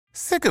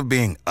Sick of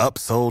being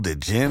upsold at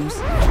gyms?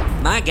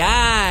 My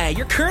guy,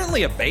 you're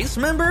currently a base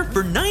member?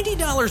 For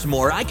 $90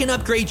 more, I can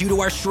upgrade you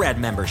to our Shred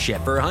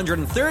membership. For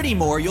 $130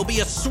 more, you'll be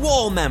a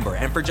Swole member.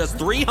 And for just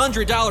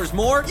 $300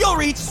 more, you'll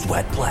reach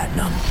Sweat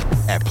Platinum.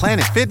 At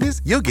Planet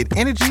Fitness, you'll get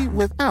energy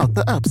without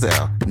the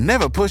upsell.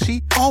 Never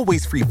pushy,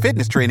 always free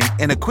fitness training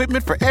and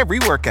equipment for every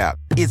workout.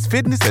 It's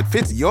fitness that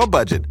fits your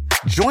budget.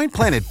 Join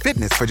Planet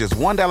Fitness for just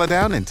 $1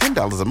 down and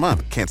 $10 a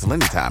month. Cancel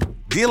anytime.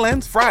 Deal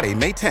ends Friday,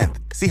 May 10th.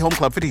 See Home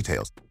Club for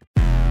details.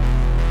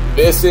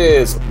 This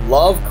is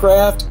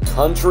Lovecraft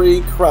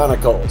Country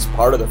Chronicles,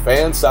 part of the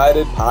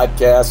Fansided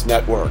Podcast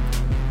Network.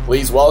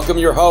 Please welcome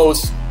your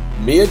hosts,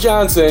 Mia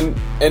Johnson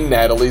and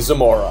Natalie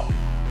Zamora.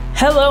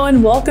 Hello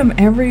and welcome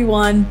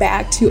everyone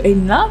back to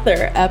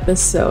another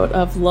episode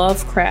of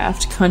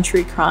Lovecraft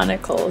Country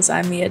Chronicles.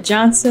 I'm Mia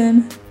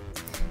Johnson.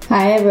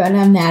 Hi everyone,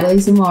 I'm Natalie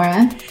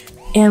Zamora.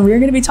 And we're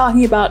going to be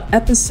talking about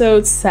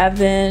episode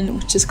 7,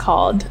 which is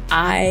called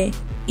I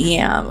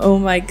Am. Oh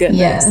my goodness.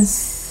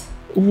 Yes.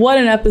 What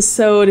an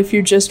episode. If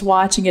you're just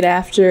watching it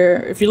if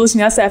you're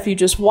listening to us after you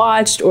just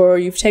watched or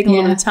you've taken a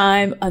little bit of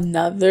time,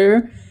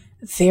 another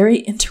very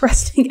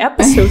interesting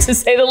episode to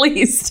say the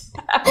least.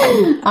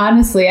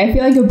 Honestly, I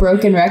feel like a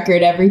broken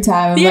record every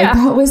time. I'm like,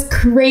 that was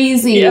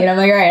crazy. And I'm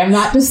like, all right, I'm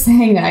not just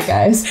saying that,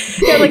 guys.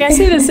 Yeah, like I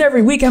say this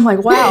every week. I'm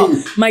like, wow,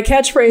 my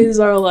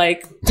catchphrases are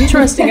like,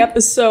 interesting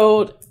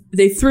episode.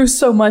 They threw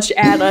so much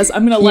at us.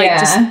 I'm going to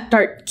just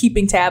start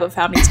keeping tab of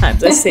how many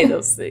times I say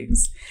those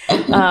things.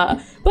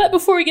 But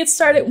before we get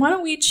started, why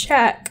don't we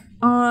check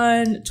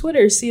on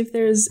Twitter, see if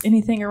there's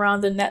anything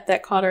around the net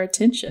that caught our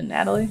attention,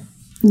 Natalie?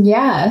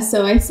 Yeah,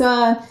 so I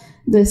saw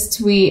this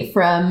tweet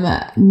from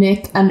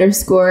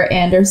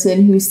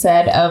Nick_Anderson who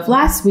said of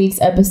last week's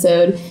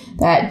episode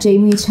that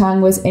Jamie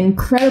Chung was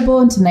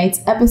incredible in tonight's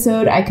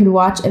episode. I could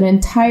watch an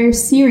entire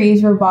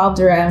series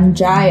revolved around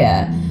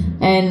Jaya.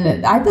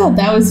 And I thought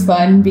that was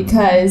fun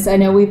because I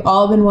know we've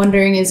all been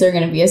wondering, is there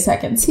going to be a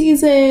second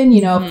season?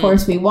 You know, of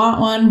course we want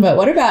one, but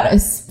what about a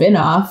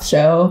spin-off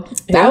show?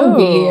 That would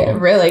be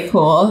really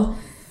cool.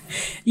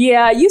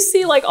 Yeah, you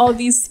see like all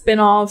these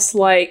spin-offs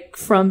like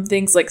from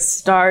things like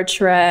Star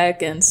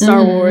Trek and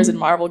Star Wars and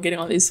Marvel getting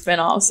all these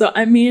spin-offs. So,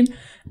 I mean,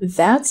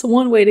 that's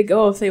one way to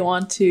go if they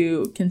want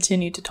to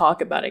continue to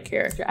talk about a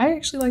character. I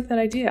actually like that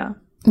idea.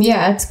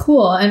 Yeah, it's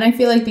cool. And I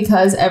feel like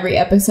because every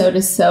episode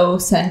is so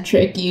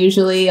centric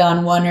usually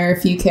on one or a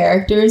few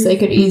characters, they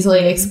could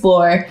easily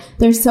explore.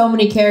 There's so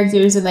many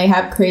characters and they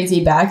have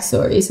crazy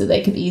backstories, so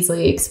they could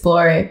easily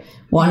explore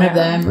one of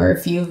them or a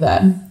few of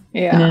them.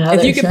 Yeah.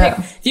 If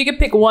you could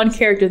pick one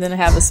character then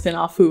have a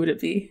spinoff, who would it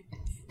be?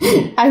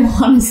 I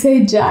want to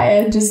say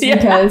Jaya just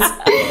because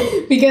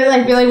I feel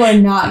like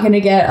we're not going to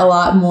get a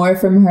lot more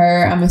from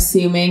her, I'm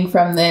assuming,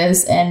 from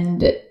this.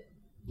 And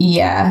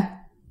yeah,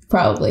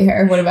 probably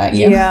her. What about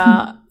you?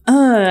 Yeah.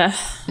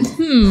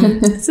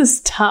 This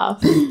is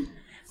tough. I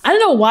don't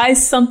know why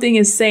something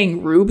is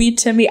saying Ruby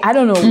to me. I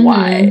don't know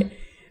why.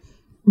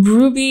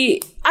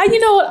 Ruby, you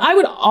know what? I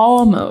would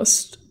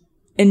almost,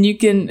 and you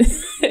can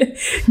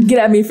get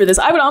at me for this,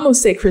 I would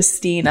almost say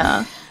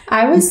Christina.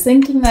 I was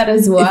thinking that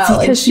as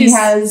well. Because she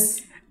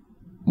has...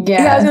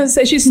 Yeah, I was going to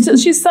say,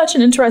 she's such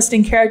an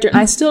interesting character. And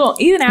I still don't,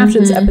 even after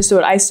this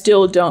episode, I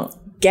still don't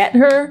get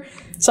her.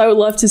 So I would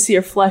love to see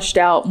her fleshed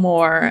out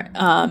more,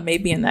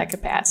 maybe in that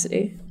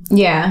capacity.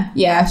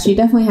 Yeah, she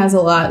definitely has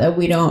a lot that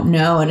we don't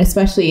know. And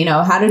especially, you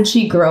know, how did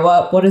she grow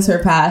up? What is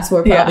her past?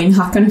 We're probably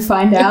not going to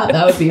find out.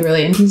 That would be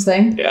really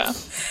interesting. Yeah.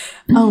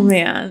 Oh,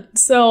 man.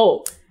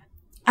 So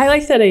I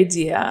like that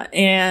idea.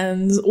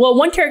 And, well,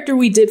 one character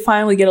we did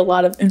finally get a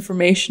lot of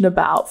information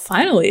about,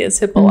 finally, is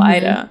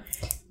Hippolyta.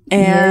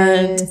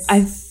 And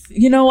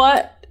you know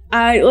what?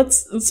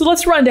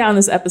 Let's run down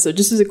this episode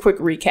just as a quick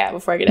recap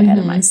before I get ahead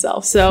of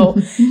myself. So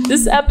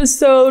this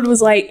episode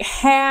was like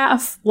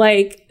half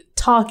like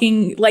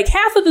talking, like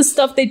half of the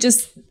stuff they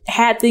just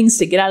had things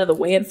to get out of the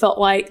way. It felt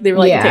like they were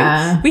like,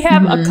 okay, we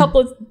have a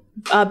couple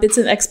of bits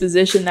of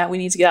exposition that we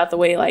need to get out of the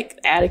way, like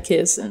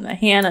Atticus and the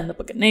Hannah and the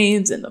Book of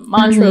Names and the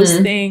Montrose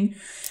thing.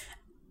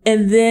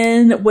 And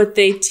then what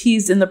they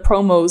teased in the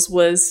promos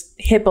was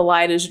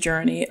Hippolyta's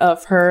journey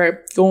of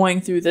her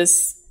going through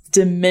this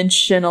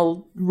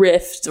dimensional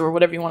rift or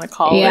whatever you want to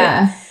call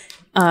it.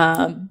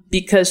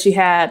 Because she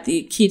had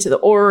the key to the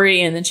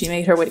Orrery and then she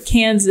made her way to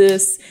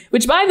Kansas,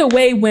 which, by the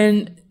way,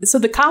 so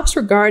the cops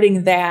were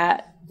guarding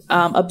that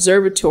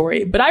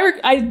observatory, but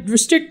I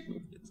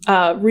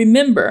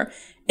remember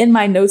in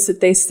my notes that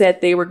they said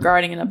they were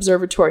guarding an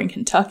observatory in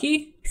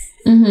Kentucky.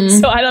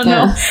 So I don't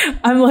know.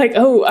 I'm like,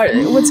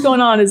 what's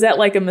going on? Is that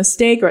like a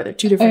mistake? Or are there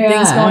two different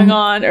things going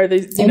on? Or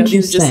these are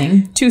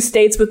just two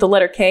states with the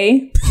letter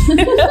K?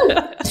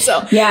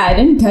 So yeah, I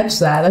didn't catch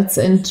that. That's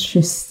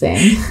interesting.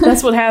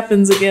 That's what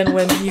happens again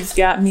when you've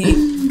got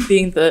me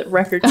being the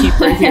record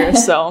keeper here.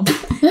 So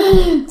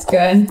it's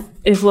good.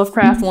 if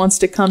Lovecraft wants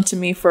to come to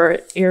me for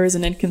errors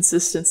and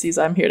inconsistencies,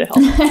 I'm here to help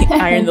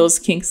iron those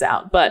kinks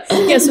out. But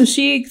yeah, so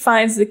she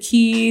finds the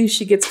key.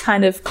 She gets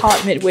kind of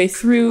caught midway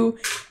through.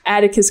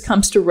 Atticus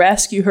comes to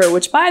rescue her,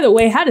 which, by the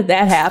way, how did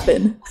that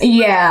happen?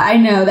 Yeah, I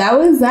know.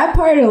 That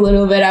part a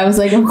little bit. I was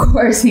like, of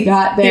course he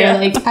got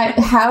there. Yeah. Like,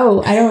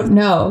 how? I don't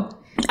know.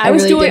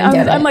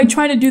 I'm like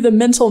trying to do the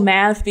mental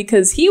math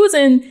because he was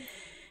in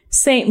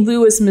St.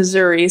 Louis,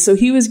 Missouri. So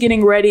he was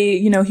getting ready,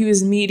 he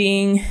was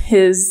meeting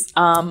his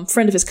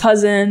friend of his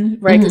cousin,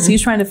 right? Because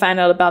he's trying to find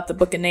out about the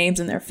Book of Names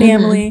and their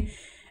family.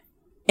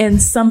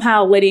 And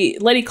somehow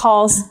Letty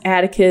calls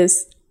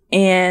Atticus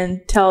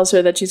and tells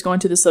her that she's going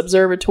to this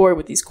observatory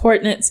with these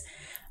coordinates.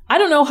 I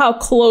don't know how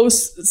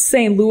close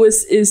St.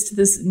 Louis is to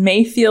this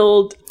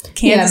Mayfield,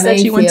 Kansas that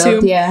she went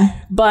to. Yeah.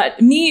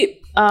 But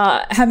me,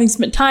 having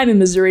spent time in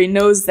Missouri,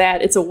 knows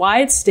that it's a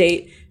wide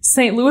state.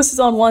 St. Louis is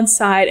on one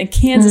side and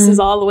Kansas is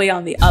all the way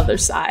on the other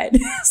side.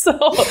 So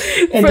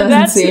it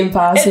doesn't seem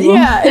possible.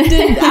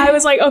 I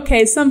was like,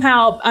 okay,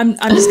 somehow I'm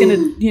just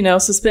going to,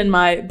 suspend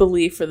my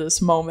belief for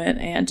this moment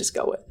and just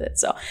go with it.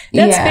 So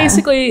that's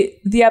basically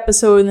the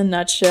episode in a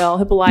nutshell.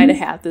 Hippolyta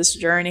had this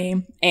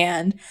journey,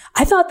 and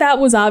I thought that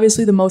was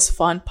obviously the most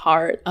fun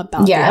part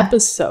about the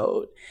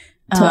episode.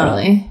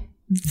 Totally.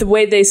 The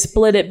way they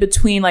split it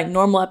between like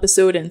normal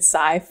episode and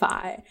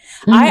sci-fi.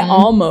 I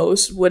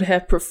almost would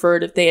have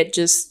preferred if they had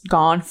just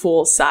gone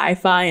full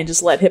sci-fi and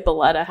just let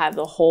Hippolyta have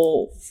the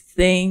whole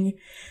thing.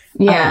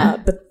 Yeah.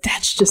 But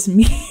that's just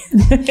me.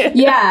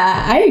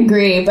 Yeah, I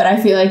agree. But I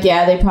feel like,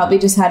 they probably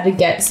just had to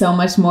get so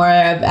much more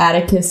of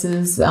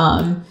Atticus's,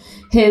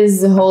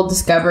 his whole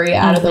discovery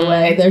out of the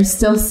way. There's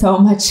still so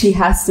much he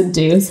has to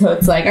do. So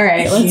it's like, all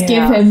right, let's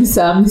give him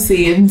some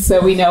scenes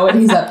so we know what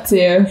he's up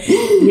to.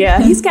 Yeah,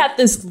 he's got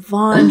this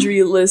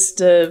laundry list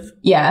of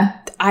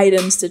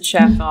items to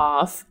check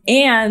off.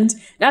 And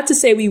not to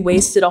say we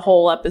wasted a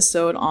whole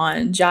episode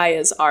on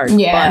Jaya's arc,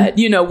 but,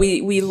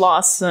 we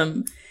lost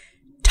some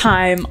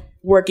time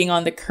working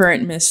on the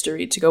current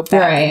mystery to go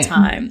back in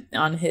time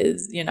on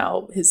his,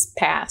 his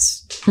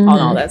past, on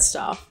all that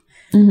stuff.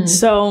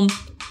 So...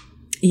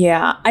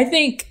 yeah, I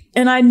think,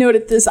 and I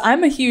noted this,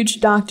 I'm a huge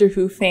Doctor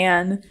Who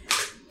fan,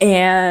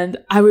 and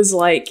I was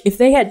like, if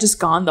they had just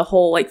gone the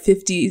whole,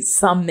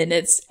 50-some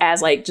minutes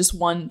as, just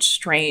one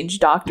strange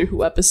Doctor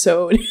Who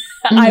episode,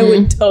 I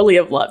would totally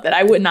have loved it.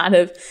 I would not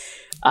have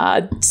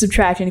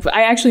subtracted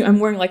any. I'm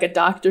wearing, a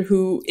Doctor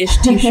Who-ish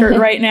t-shirt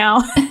right now,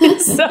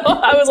 so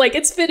I was like,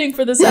 it's fitting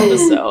for this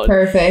episode.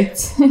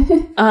 Perfect.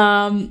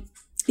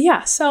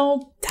 Yeah,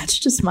 so that's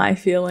just my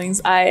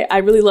feelings. I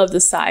really love the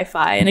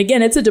sci-fi, and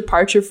again, it's a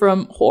departure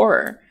from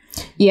horror.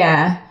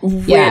 Yeah,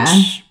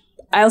 which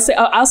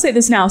I'll say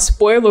this now.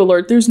 Spoiler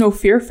alert: there's no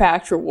Fear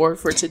Factor award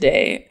for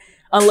today,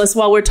 unless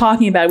while we're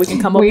talking about it, we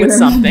can come up with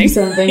something.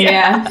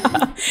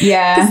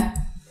 Yeah.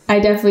 I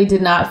definitely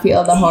did not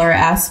feel the horror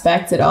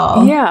aspect at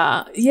all.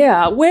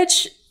 Yeah.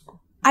 Which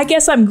I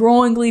guess I'm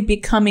growingly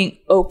becoming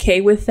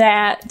okay with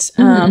that.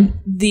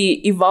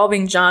 The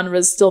evolving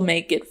genres still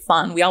make it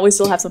fun. We always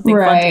still have something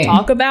fun to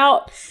talk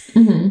about.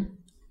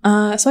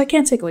 So I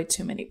can't take away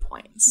too many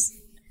points.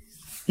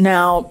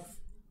 Now,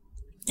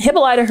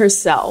 Hippolyta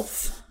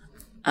herself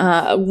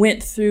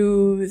went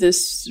through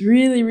this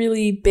really,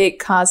 really big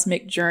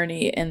cosmic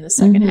journey in the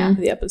second half of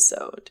the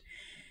episode.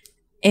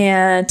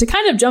 And to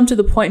kind of jump to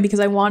the point, because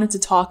I wanted to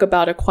talk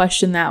about a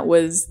question that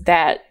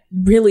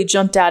really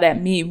jumped out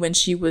at me when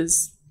she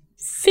was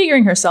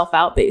figuring herself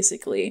out,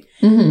 basically.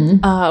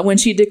 When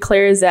she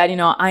declares that,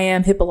 I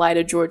am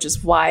Hippolyta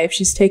George's wife,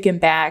 she's taken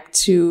back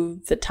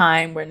to the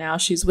time where now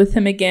she's with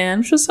him again,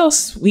 which was so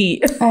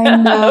sweet. I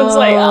know.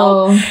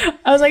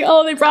 I was like,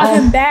 oh, they brought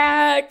him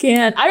back.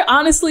 And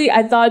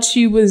I thought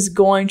she was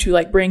going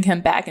to bring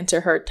him back into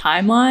her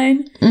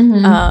timeline,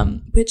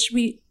 which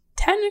we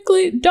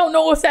technically don't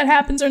know if that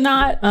happens or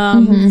not.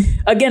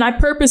 Again, I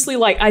purposely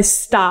I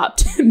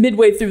stopped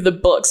midway through the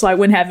book so I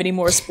wouldn't have any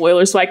more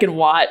spoilers so I can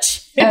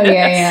watch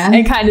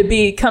and kind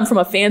of come from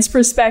a fan's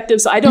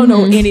perspective. So I don't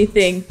know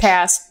anything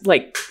past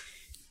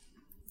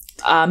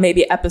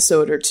maybe an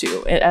episode or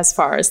two as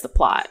far as the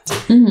plot.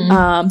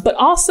 But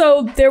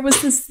also there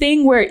was this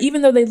thing where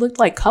even though they looked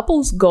like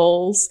couples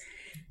goals,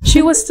 she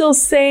was still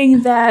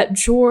saying that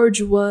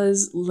George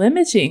was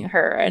limiting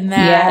her and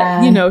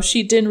that,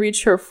 she didn't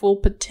reach her full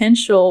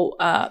potential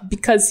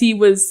because he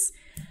was,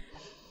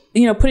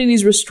 putting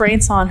these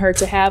restraints on her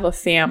to have a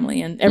family.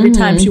 And every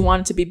time she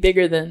wanted to be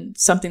bigger than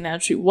something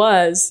that she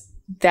was,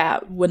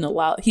 that wouldn't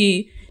allow,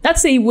 not to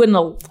say he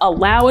wouldn't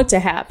allow it to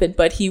happen,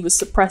 but he was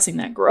suppressing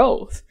that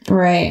growth.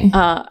 Right.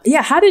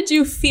 How did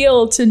you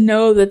feel to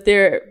know that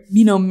their,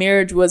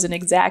 marriage wasn't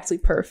exactly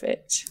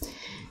perfect?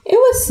 It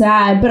was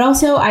sad, but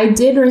also I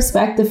did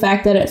respect the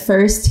fact that at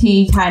first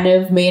he kind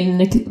of made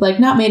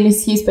not made an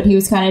excuse, but he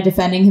was kind of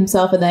defending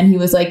himself, and then he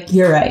was like,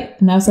 "You're right,"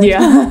 and I was like,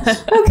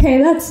 "Okay,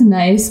 that's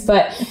nice."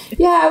 But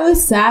yeah, it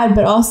was sad,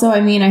 but also,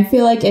 I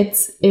feel like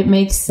it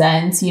makes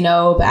sense,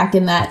 back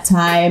in that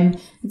time,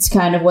 it's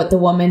kind of what the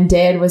woman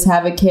did was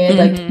have a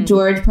kid.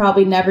 George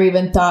probably never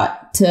even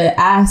thought to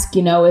ask,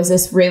 you know, is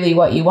this really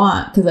what you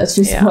want? Because that's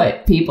just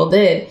what people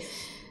did.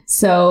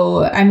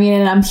 So, I mean,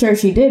 and I'm sure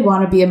she did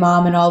want to be a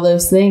mom and all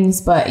those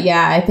things. But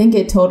yeah, I think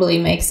it totally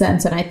makes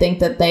sense. And I think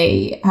that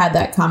they had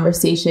that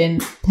conversation.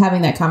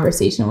 Having that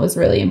conversation was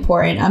really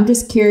important. I'm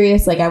just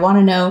curious, like, I want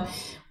to know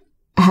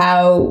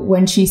how,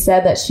 when she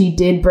said that she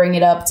did bring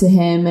it up to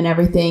him and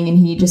everything, and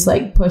he just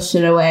like pushed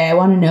it away. I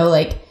want to know,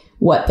 like,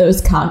 what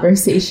those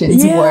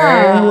conversations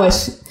were.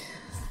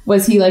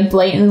 Was he like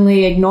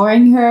blatantly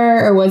ignoring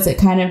her, or was it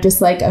kind of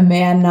just like a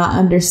man not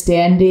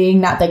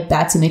understanding? Not like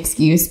that's an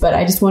excuse, but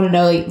I just want to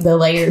know, like, the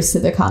layers to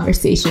the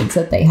conversations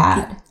that they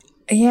had.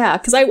 Yeah,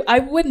 because I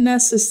wouldn't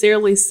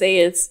necessarily say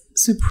it's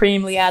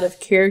supremely out of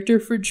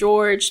character for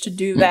George to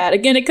do that.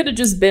 Again, it could have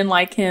just been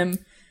like him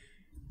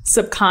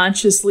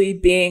subconsciously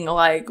being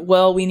like,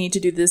 well, we need to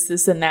do this,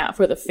 this, and that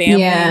for the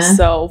family. Yeah.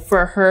 So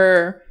for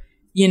her,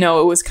 you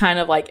know, it was kind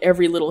of like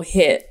every little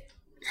hit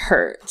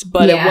hurt,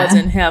 but it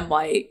wasn't him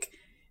like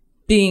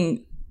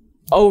being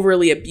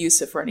overly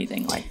abusive or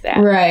anything like that.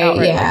 Right.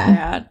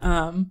 Yeah. Like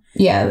that.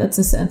 Yeah, that's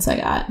a sense I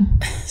got.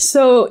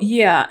 So,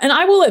 yeah. And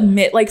I will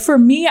admit, like, for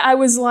me, I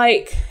was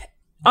like,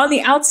 on the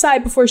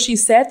outside before she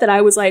said that,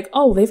 I was like,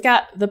 oh, they've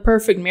got the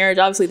perfect marriage.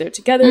 Obviously, they're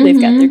together. They've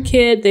got their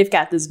kid. They've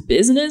got this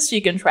business. She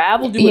can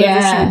travel, do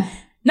whatever she,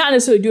 not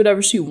necessarily do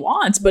whatever she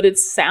wants, but it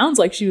sounds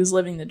like she was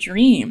living the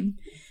dream.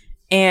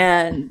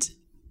 And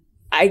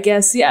I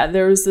guess,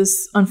 there was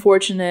this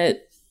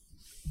unfortunate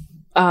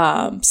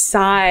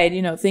side,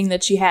 you know, thing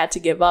that she had to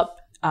give up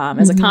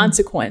as a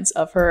consequence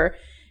of her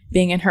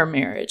being in her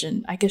marriage.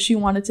 And I guess she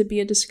wanted to be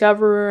a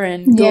discoverer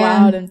and go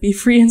out and be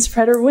free and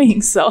spread her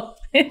wings. So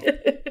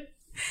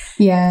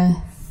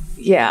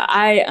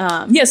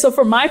so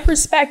from my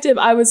perspective,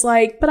 I was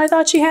like, but I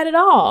thought she had it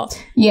all.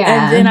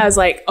 And then I was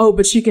like, oh,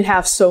 but she could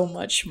have so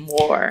much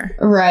more.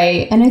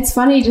 Right. And it's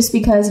funny just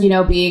because, you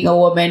know, being a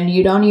woman,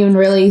 you don't even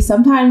really,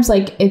 sometimes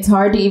like it's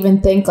hard to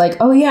even think like,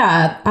 oh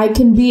yeah, I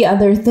can be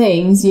other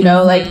things, you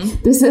know, like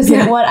this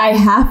isn't what I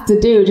have to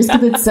do, just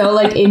because it's so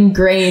like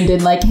ingrained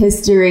in like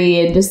history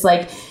and just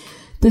like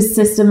this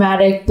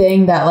systematic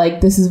thing that like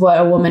this is what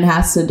a woman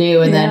has to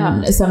do. And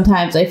then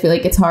sometimes I feel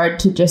like it's hard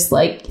to just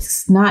like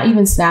not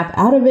even snap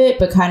out of it,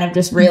 but kind of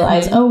just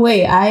realize, oh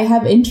wait, I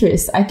have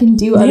interests, I can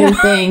do other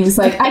things,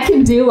 like I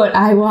can do what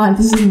I want,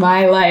 this is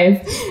my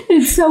life.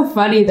 It's so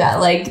funny that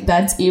like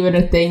that's even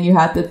a thing you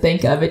have to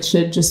think of. It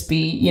should just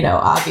be, you know,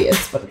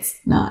 obvious, but it's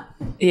not.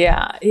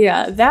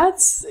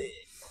 That's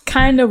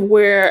kind of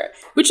where,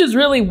 which is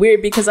really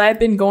weird because I've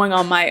been going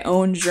on my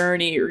own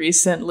journey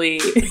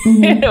recently.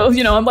 You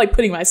know, I'm like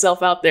putting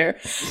myself out there,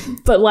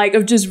 but like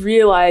of just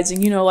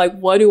realizing, you know, like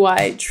what do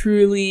I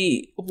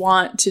truly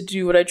want to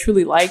do, what I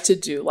truly like to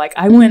do. Like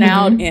I went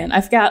out and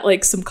I've got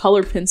like some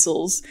color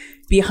pencils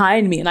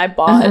behind me and I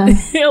bought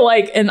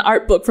like an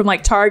art book from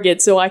like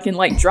Target so I can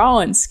like draw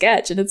and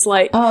sketch. And it's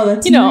like, oh,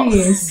 that's you know,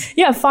 nice.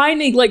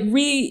 Finding like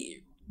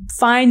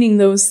finding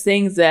those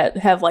things that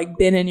have like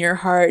been in your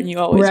heart and you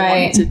always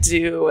wanted to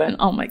do. And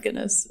oh my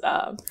goodness.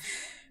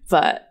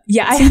 But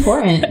yeah, it's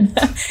important.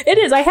 It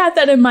is. I had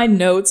that in my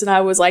notes and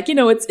I was like, you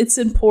know, it's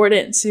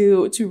important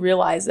to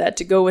realize that,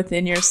 to go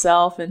within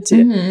yourself and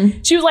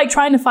to, she was like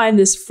trying to find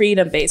this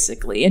freedom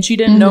basically. And she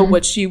didn't know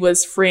what she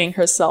was freeing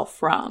herself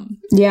from.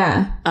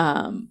 Yeah.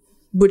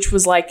 Which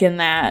was like in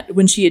that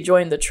when she had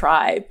joined the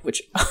tribe,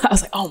 which I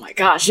was like, oh my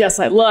gosh, yes,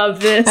 I love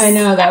this. I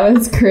know, that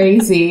was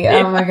crazy.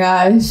 Oh my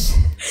gosh.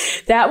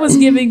 That was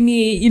giving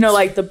me, you know,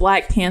 like the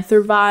Black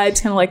Panther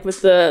vibes, kind of like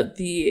with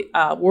the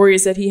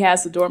warriors that he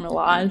has, the Dora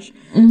Milaje,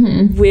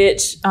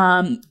 which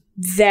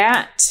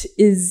that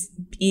is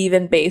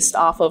even based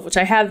off of, which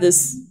I have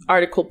this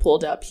article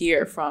pulled up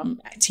here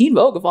from Teen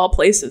Vogue of all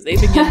places. They've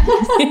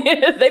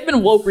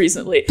been woke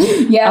recently.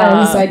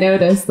 Yes, I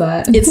noticed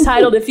that. It's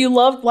titled, "If You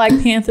Love Black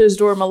Panthers,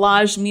 Dora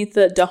Milaje, Meet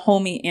the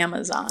Dahomey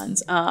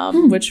Amazons,"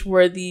 which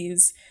were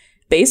these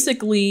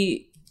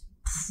basically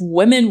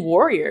women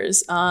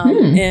warriors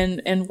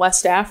in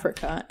West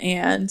Africa.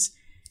 And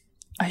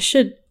I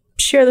should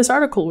share this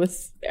article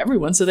with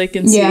everyone so they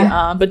can see.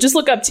 But just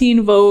look up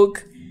Teen Vogue,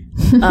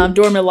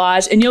 Dora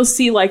Milaje, and you'll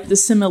see like the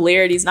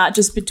similarities, not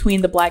just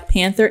between the Black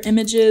Panther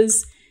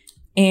images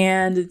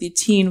and the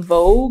Teen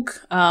Vogue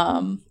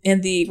and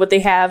what they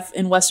have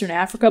in Western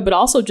Africa, but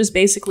also just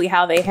basically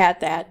how they had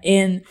that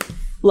in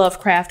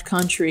Lovecraft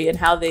Country and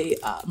how they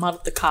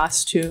modeled the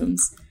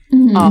costumes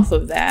off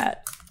of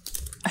that.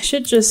 I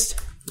should just...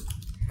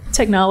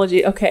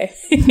 Technology. Okay.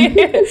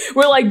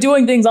 We're like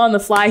doing things on the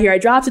fly here. I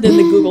dropped it in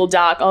the Google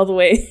Doc all the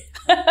way.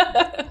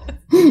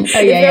 If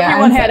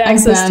everyone had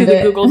access to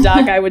the Google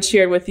Doc, I would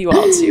share it with you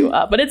all too.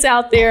 But it's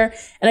out there.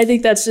 And I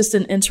think that's just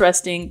an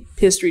interesting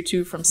history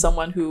too, from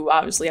someone who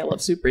obviously I love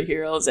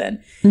superheroes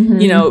and,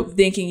 you know,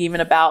 thinking even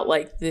about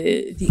like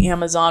the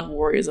Amazon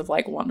warriors of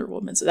like Wonder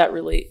Woman. So that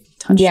really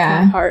touched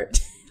my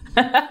heart.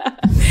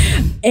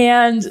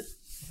 And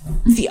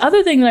the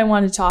other thing that I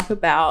wanted to talk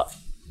about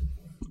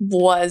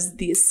was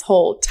this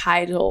whole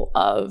title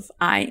of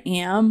I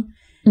Am,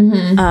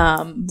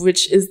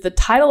 which is the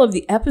title of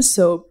the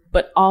episode,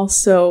 but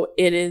also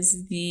it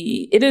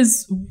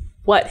is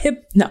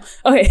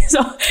Okay,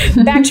 so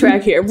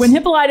backtrack here. When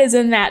Hippolyta is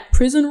in that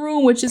prison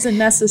room, which isn't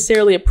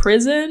necessarily a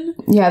prison.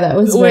 Yeah, that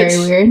was very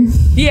weird.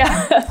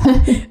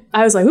 Yeah.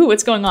 I was like, ooh,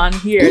 what's going on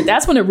here?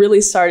 That's when it really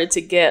started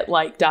to get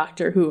like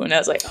Doctor Who. And I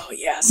was like, oh,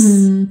 yes.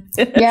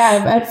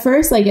 Yeah, at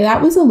first, like,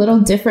 that was a little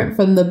different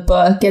from the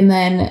book. And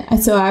then,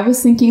 so I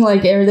was thinking,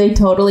 like, are they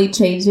totally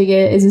changing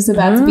it? Is this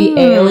about to be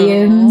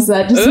aliens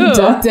that just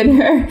abducted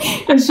her?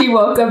 When she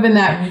woke up in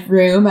that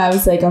room, I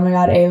was like, oh my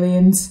God,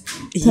 aliens.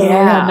 Totally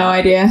had no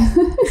idea.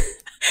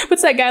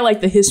 What's that guy like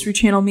the History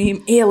Channel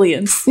meme?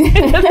 Aliens.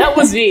 That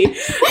was me.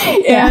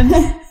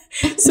 And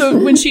so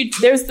when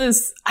there's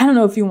this, I don't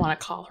know if you want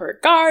to call her a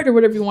guard or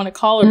whatever you want to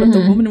call her, but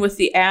the woman with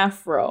the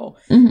afro,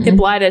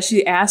 Hippolyta,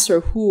 she asks her,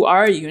 who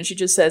are you? And she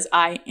just says,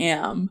 I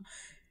am.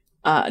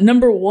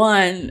 Number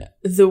one,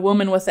 the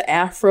woman with the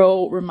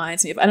afro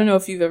reminds me of, I don't know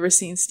if you've ever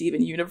seen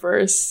Steven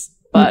Universe,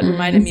 but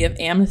reminded me of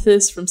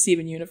Amethyst from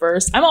Steven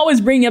Universe. I'm always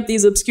bringing up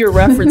these obscure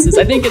references.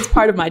 I think it's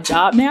part of my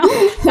job now.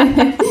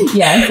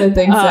 Yes, I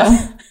think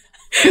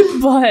so.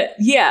 But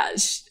yeah,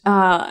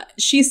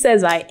 she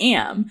says, I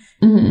am.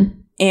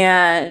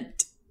 And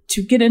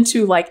to get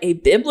into like a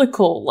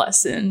biblical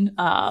lesson,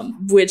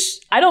 which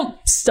I don't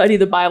study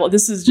the Bible.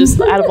 This is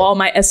just out of all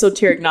my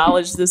esoteric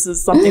knowledge, this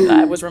is something that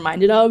I was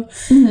reminded of.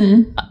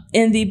 In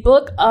the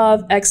book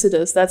of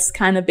Exodus, that's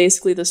kind of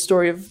basically the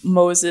story of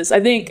Moses. I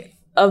think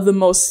of the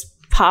most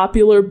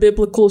popular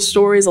biblical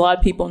stories, a lot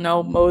of people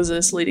know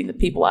Moses leading the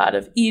people out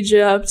of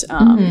Egypt,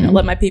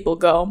 let my people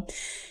go.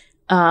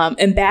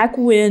 And back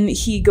when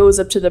he goes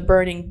up to the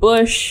burning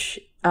bush,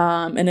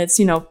 and it's,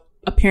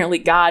 apparently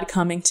God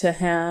coming to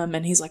him,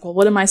 and he's like, well,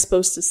 what am I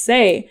supposed to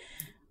say?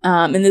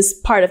 In this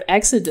part of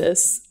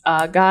Exodus,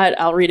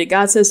 I'll read it.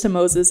 God says to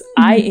Moses,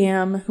 I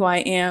am who I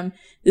am.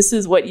 This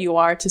is what you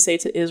are to say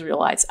to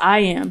Israelites. I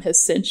am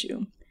has sent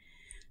you.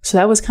 So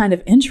that was kind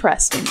of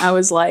interesting. I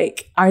was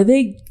like, are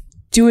they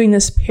doing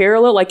this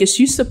parallel? Like, is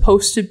she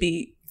supposed to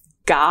be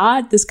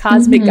God, this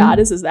cosmic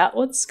goddess? Is that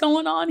what's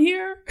going on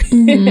here?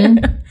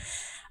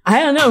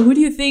 I don't know. Who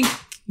do you think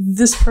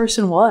this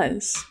person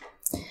was?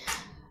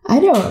 I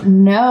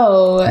don't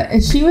know.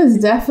 She was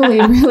definitely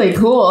really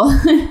cool.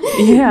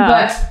 Yeah.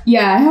 But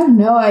yeah, I have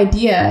no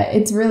idea.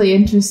 It's really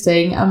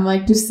interesting. I'm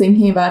like just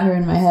thinking about her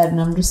in my head, and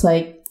I'm just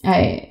like,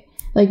 I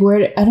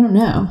don't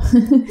know.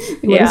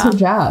 What is her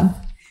job?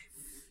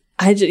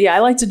 I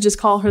like to just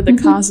call her the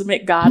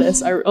cosmic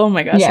goddess. Oh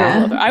my gosh, I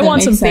love her. I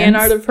want some fan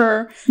art of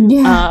her.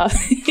 Yeah.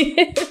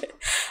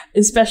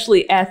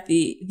 Especially at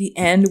the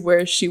end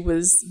where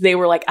they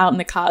were like out in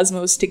the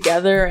cosmos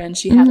together, and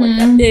she had like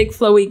that big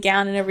flowy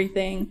gown and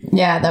everything.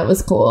 Yeah, that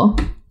was cool.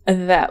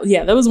 And that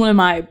was one of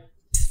my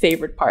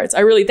favorite parts.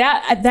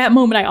 At that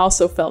moment, I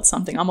also felt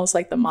something almost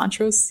like the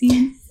Montrose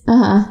scene.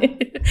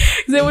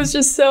 It was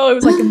just it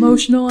was like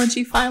emotional, and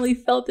she finally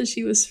felt that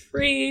she was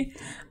free.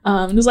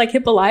 It was like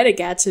Hippolyta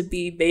got to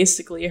be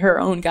basically her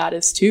own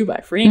goddess too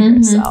by freeing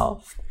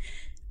herself.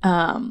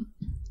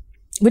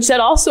 Which that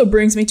also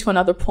brings me to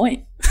another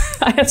point.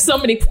 I have so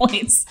many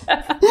points.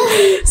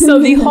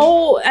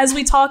 So as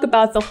we talk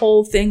about the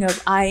whole thing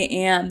of I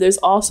am, there's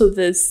also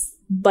this,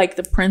 like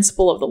the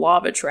principle of the law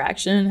of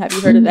attraction. Have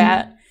you heard of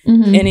that?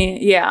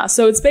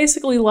 So it's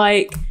basically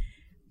like,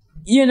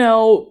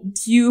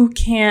 you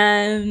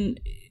can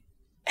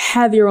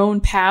have your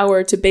own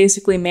power to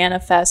basically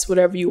manifest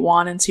whatever you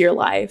want into your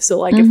life. So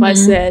like if I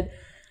said,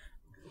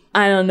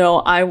 I don't know,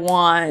 I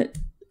want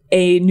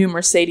a new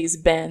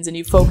Mercedes-Benz, and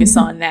you focus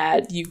on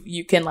that,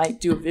 you can like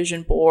do a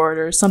vision board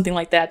or something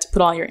like that to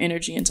put all your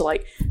energy into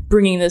like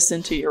bringing this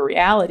into your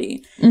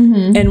reality.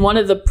 And one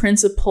of the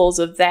principles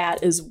of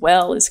that as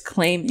well is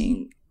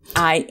claiming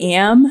I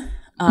am.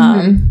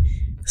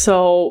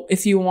 So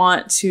if you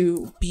want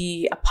to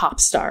be a pop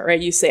star, right,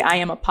 you say I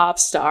am a pop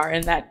star,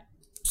 and that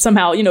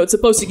somehow, it's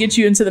supposed to get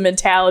you into the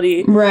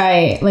mentality.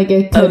 Right. Like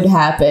it could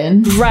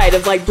happen. Right.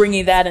 Of like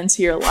bringing that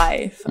into your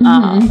life.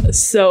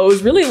 So it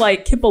was really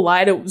like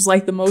Hippolyta was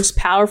like the most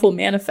powerful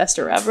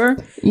manifester ever.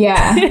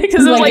 Yeah.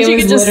 Because it was like you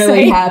could just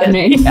say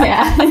happening.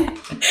 Yeah.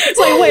 It's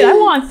like, wait, I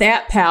want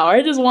that power.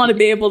 I just want to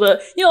be able to,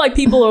 like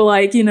people are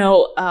like,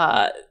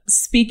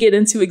 speak it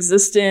into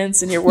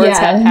existence, and your words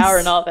have power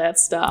and all that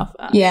stuff.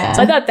 So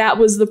I thought that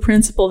was the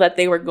principle that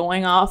they were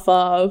going off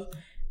of.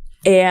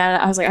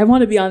 And I was like, I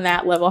want to be on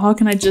that level. How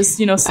can I just,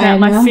 snap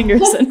my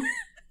fingers? And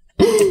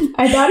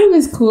I thought it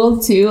was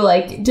cool too.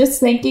 Like just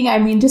thinking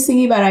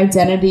about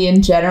identity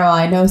in general.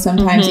 I know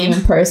sometimes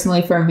even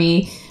personally for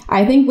me,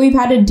 I think we've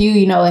had to do,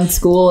 in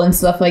school and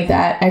stuff like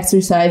that,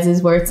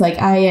 exercises where it's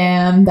like, I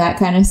am, that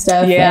kind of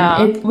stuff.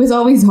 Yeah. And it was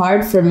always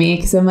hard for me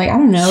because I'm like, I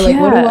don't know, like,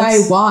 what do I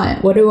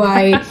want? What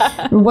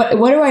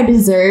do I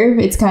deserve?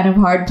 It's kind of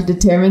hard to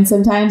determine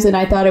sometimes. And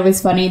I thought it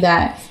was funny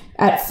that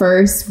at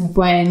first,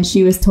 when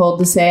she was told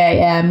to say I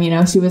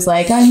am, she was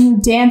like, I'm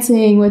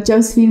dancing with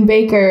Josephine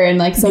Baker and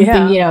like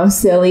something,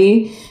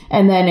 silly.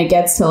 And then it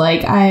gets to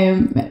like,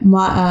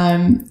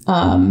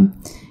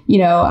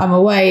 I'm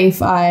a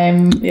wife,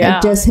 I'm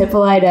just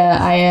Hippolyta,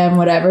 I am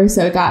whatever.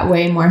 So it got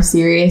way more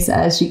serious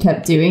as she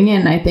kept doing it.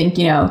 And I think,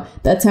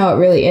 that's how it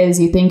really is.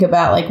 You think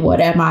about like,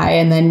 what am I?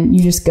 And then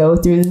you just go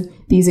through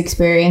these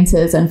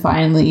experiences and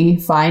finally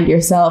find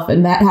yourself.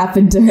 And that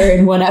happened to her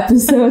in one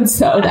episode.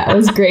 So that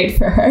was great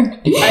for her.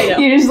 I know.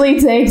 Usually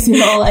takes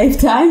your whole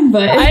lifetime,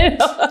 but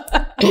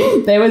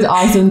that was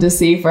awesome to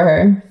see for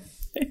her.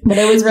 But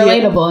it was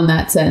relatable in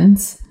that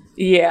sense.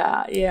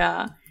 Yeah.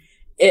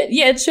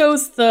 It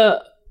shows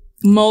the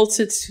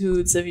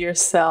multitudes of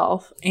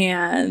yourself.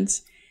 And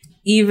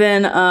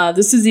even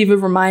this is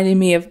even reminding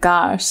me of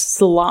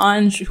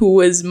Solange, who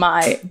was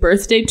my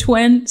birthday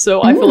twin.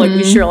 So I feel like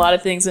we share a lot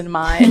of things in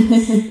mind.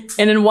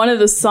 And in one of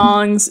the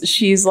songs,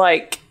 she's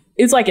like,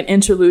 it's like an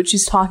interlude.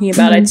 She's talking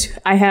about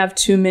I have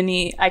too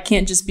many. I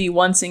can't just be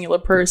one singular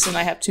person.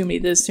 I have too many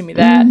this, too many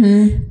that.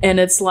 And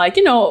it's like,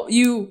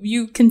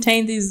 you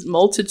contain these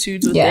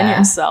multitudes within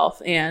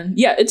yourself. And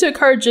it took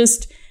her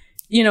just,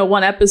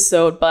 one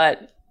episode,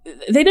 but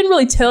they didn't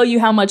really tell you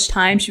how much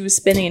time she was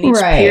spending in each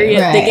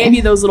period. Right. They gave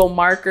you those little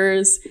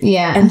markers.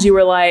 Yeah. And you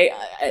were like,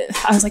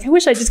 I was like, I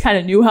wish I just kind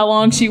of knew how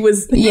long she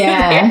was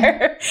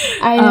there.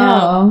 I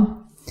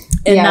know.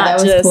 And not that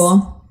was just,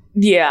 cool.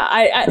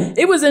 Yeah.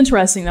 It was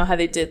interesting, though, how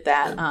they did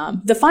that.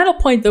 The final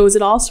point, though, is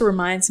it also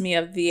reminds me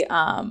of the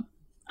I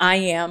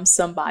Am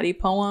Somebody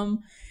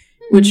poem,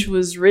 which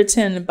was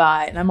written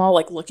by, and I'm all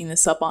like looking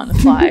this up on the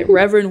fly,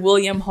 Reverend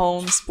William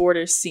Holmes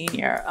Borders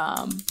Sr.,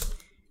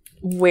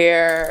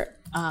 where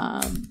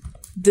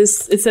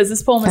it says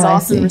this poem is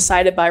often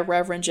recited by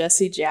Reverend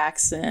Jesse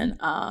Jackson,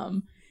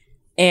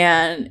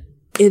 and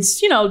it's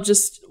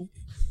just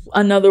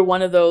another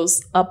one of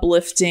those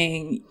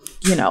uplifting,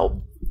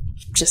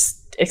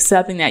 just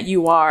accepting that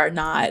you are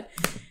not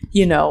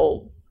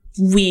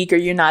weak or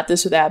you're not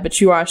this or that,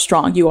 but you are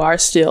strong, you are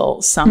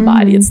still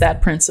somebody. It's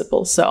that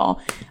principle. So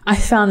I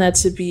found that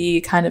to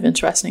be kind of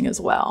interesting as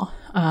well.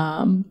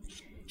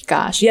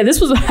 This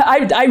was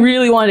I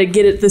really wanted to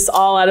get this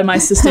all out of my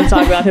system,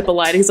 talk about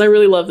Hippolyta, because I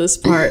really love this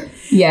part.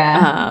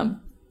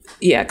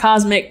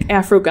 Cosmic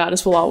Afro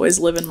Goddess will always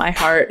live in my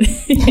heart.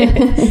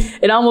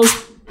 It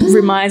almost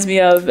reminds me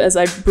of, as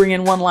I bring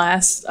in one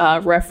last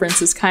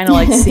reference, is kind of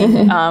like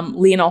seeing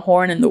Lena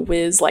Horne in The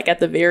Wiz, like at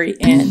the very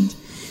end,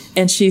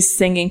 and she's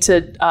singing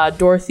to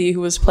Dorothy,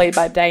 who was played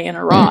by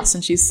Diana Ross,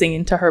 and she's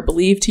singing to her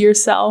 "Believe to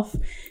Yourself."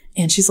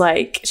 And she's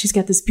like, she's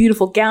got this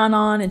beautiful gown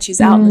on and she's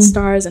out in the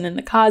stars and in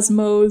the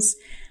cosmos.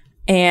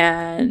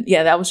 And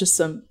that was just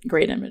some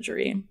great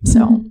imagery.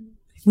 So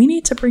we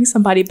need to bring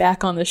somebody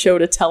back on the show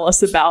to tell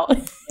us about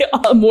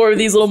more of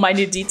these little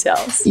minute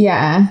details.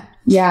 Yeah,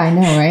 I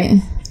know,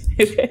 right?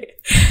 Okay.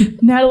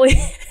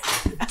 Natalie,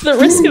 at the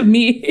risk of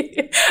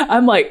me,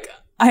 I'm like,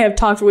 I have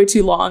talked way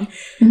too long.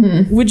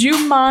 Would you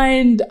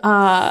mind,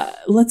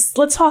 let's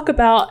talk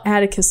about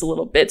Atticus a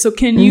little bit. So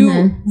can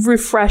you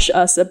refresh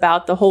us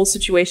about the whole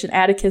situation,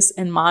 Atticus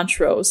and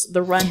Montrose,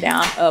 the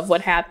rundown of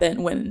what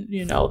happened when,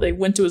 they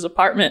went to his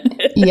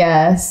apartment?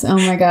 Yes. Oh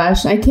my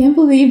gosh. I can't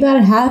believe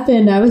that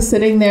happened. I was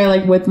sitting there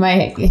like with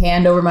my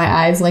hand over my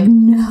eyes, like,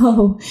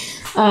 no.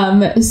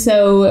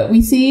 So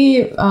we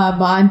see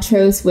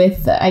Montrose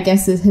with, I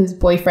guess, his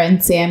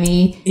boyfriend,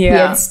 Sammy. Yeah. He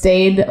had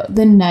stayed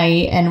the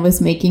night and was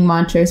making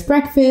Montrose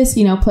breakfast,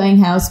 playing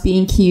house,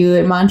 being cute.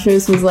 And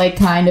Montrose was like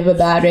kind of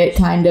about it,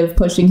 kind of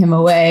pushing him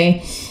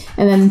away.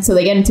 And then so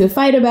they get into a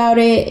fight about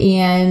it.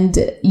 And,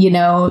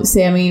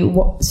 Sammy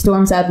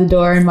storms out the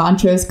door and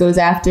Montrose goes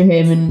after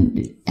him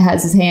and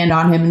has his hand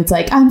on him. And it's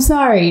like, I'm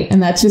sorry.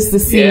 And that's just the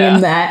scene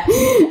that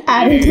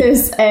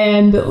Atticus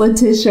and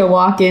Letitia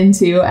walk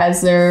into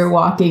as they're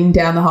walking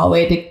down the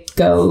hallway to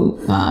go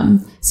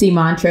see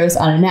Montrose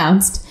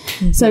unannounced.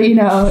 So,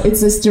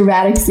 it's this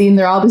dramatic scene.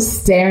 They're all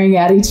just staring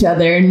at each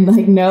other and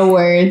like no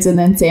words. And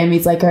then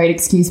Sammy's like, all right,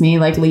 excuse me,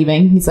 like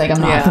leaving. He's like,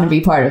 I'm not going to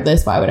be part of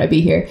this. Why would I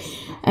be here?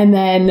 And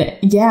then,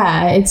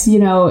 it's,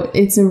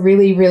 it's a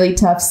really, really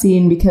tough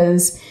scene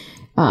because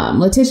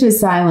Letitia's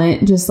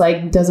silent, just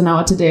like doesn't know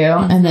what to do.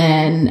 And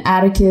then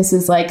Atticus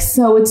is like,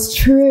 so it's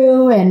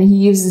true. And he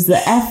uses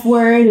the F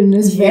word and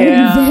is very,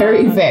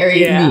 very,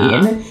 very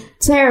mean.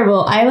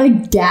 Terrible. I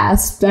like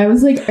gasped. I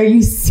was like, are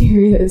you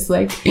serious?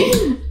 Like,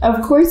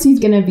 of course he's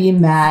gonna be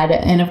mad,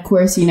 and of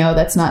course,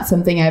 that's not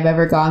something I've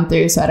ever gone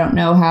through, so I don't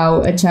know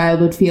how a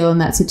child would feel in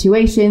that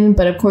situation,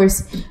 but of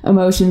course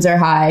emotions are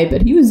high.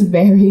 But he was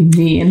very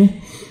mean.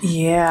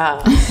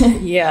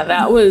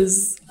 That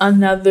was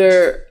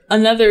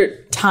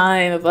another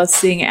time of us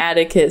seeing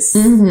Atticus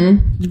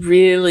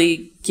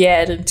really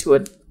get into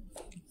a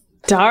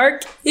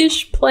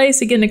dark-ish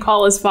place. Again, to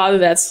call his father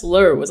that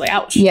slur was like,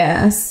 ouch.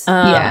 Yes.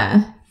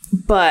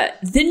 But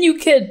then you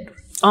could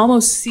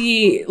almost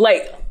see,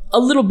 like, a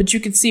little bit,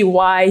 you could see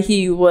why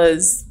he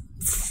was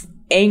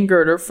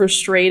angered or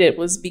frustrated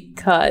was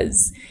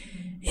because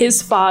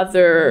his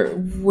father,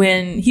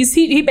 when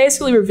he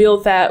basically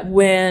revealed that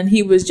when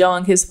he was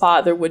young, his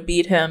father would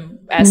beat him,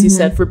 as he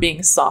said, for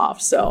being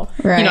soft. So,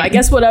 I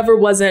guess whatever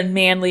wasn't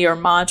manly or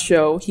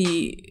macho,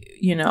 he,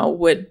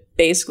 would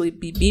basically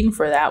be beaten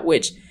for that,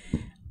 which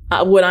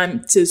what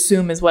I'm to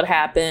assume is what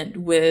happened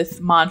with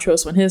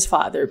Montrose when his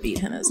father beat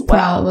him as well.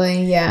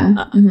 Probably,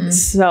 yeah.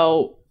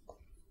 So,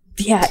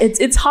 yeah,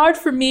 it's hard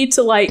for me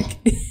to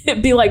like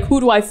be like, who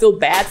do I feel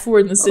bad for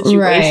in the situation?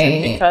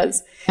 Right.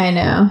 Because I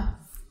know.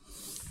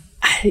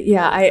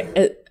 Yeah,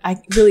 I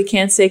really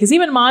can't say, because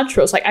even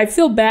Montrose, like I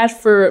feel bad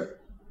for.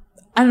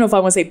 I don't know if I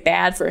want to say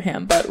bad for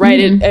him, but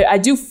I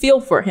do feel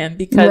for him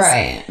because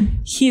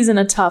he's in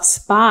a tough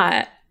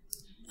spot.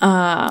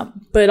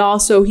 But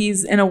also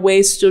he's in a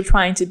way still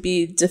trying to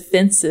be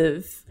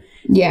defensive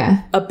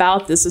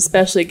about this,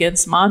 especially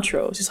against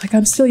Montrose. He's like,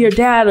 I'm still your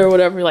dad or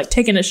whatever, like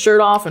taking his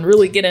shirt off and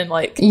really getting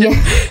like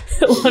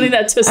letting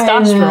that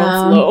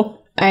testosterone flow.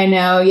 I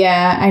know.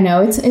 Yeah, I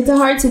know. It's a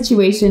hard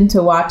situation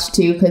to watch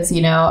too, because,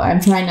 you know, I'm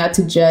trying not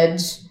to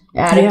judge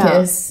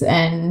Atticus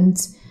and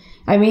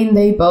I mean,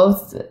 they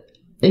both,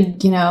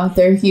 you know,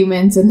 they're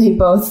humans and they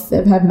both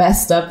have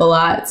messed up a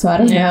lot. So I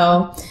don't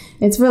know.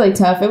 It's really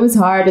tough. It was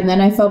hard. And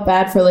then I felt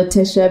bad for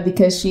Letitia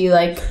because she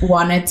like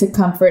wanted to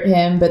comfort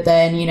him. But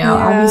then, you know,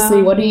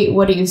 obviously what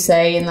do you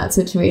say in that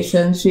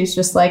situation? She's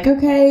just like,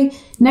 okay,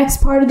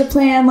 next part of the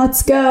plan,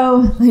 let's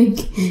go. Like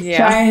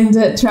trying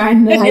to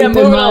hype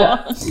him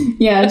up.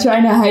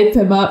 Trying to hype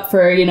him up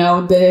for, you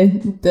know,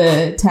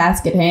 the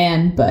task at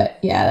hand. But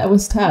yeah, that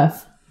was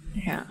tough.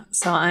 Yeah.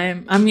 So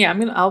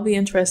I'll be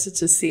interested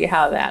to see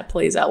how that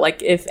plays out.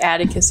 Like if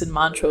Atticus and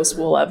Montrose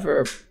will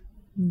ever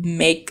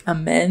make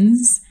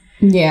amends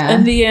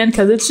in the end,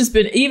 because it's just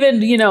been,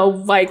 even, you know,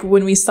 like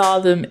when we saw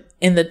them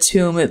in the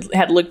tomb, it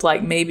had looked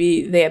like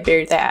maybe they had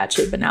buried the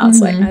hatchet, but now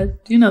it's like,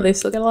 you know, they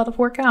still got a lot of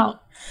work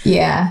out.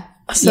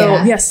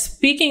 So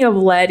speaking of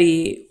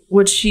Letty,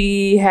 what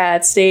she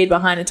had stayed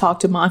behind and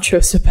talked to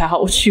Montrose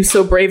about, what she was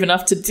so brave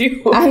enough to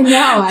do. I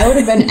know, I would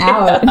have been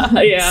out.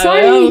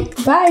 Sorry,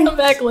 bye. Come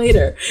back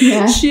later.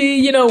 She,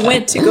 you know,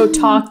 went to go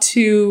talk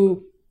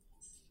to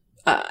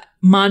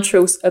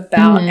Montrose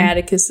about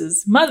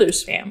Atticus's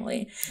mother's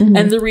family.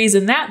 And the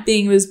reason that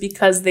being was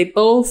because they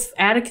both,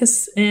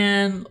 Atticus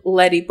and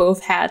Letty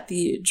both had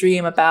the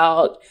dream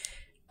about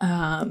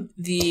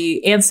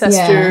the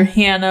ancestor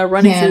Hannah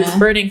running through the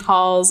burning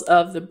halls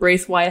of the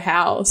Braithwaite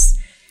house.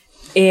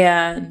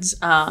 And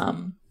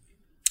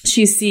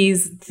she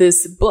sees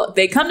this book.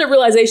 They come to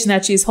realization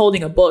that she's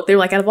holding a book. They're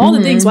like, out of all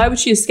the things, why would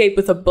she escape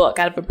with a book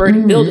out of a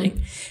burning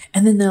building?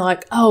 And then they're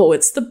like, oh,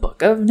 it's the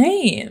Book of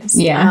Names.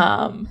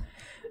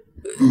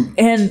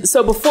 And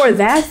so before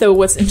that, though,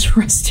 what's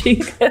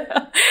interesting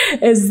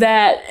is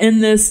that in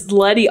this,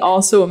 Letty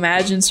also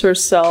imagines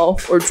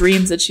herself or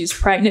dreams that she's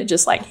pregnant,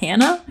 just like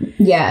Hannah.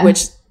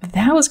 Which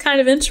that was kind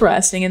of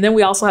interesting. And then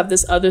we also have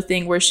this other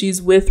thing where she's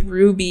with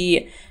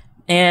Ruby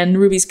and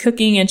Ruby's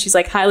cooking and she's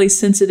like highly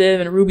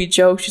sensitive and Ruby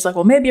jokes. She's like,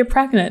 well, maybe you're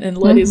pregnant. And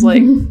Letty's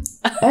like, maybe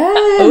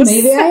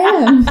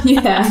I am.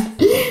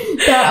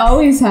 That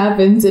always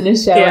happens in a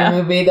show or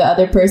movie. The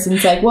other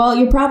person's like, well,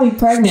 you're probably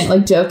pregnant,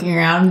 like joking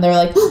around. And they're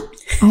like,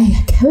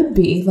 I could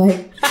be,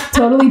 like,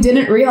 totally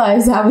didn't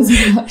realize that was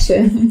an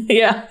option.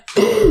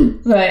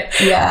 But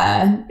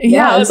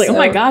I was like, oh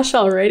my gosh,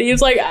 already. It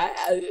was like,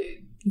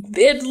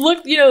 it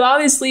looked, you know,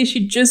 obviously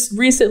she just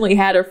recently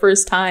had her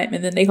first time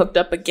and then they hooked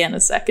up again a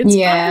second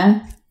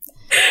time.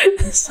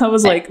 So I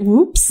was like,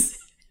 whoops.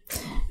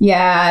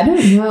 I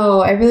don't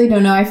know. I really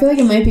don't know. I feel like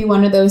it might be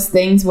one of those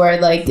things where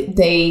like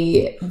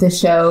the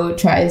show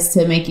tries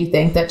to make you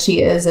think that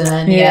she is, and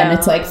then and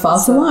it's like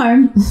false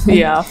alarm.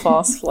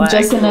 False flag.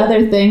 Just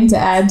another thing to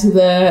add to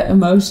the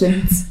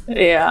emotions.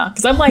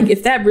 Because I'm like,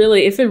 if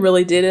it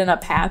really did end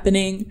up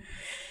happening,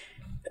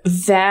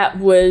 that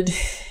would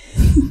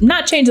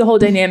not change the whole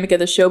dynamic of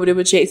the show, but it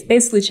would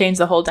basically change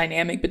the whole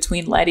dynamic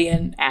between Letty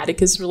and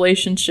Atticus'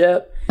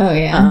 relationship.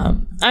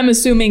 I'm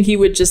assuming he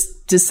would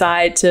just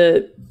decide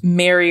to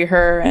marry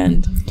her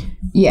and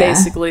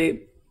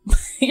basically,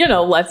 you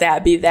know, let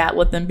that be that,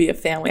 let them be a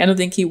family. I don't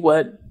think he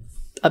would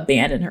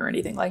abandon her or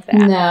anything like that.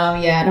 No,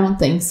 I don't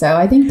think so.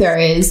 I think there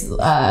is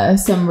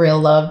some real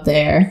love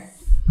there.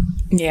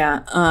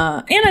 And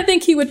I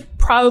think he would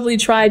probably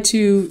try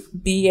to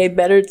be a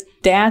better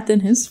dad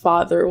than his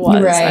father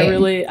was.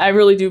 I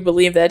really do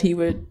believe that he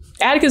would.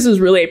 Atticus is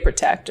really a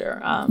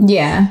protector.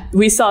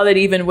 We saw that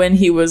even when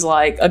he was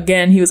like,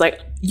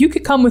 you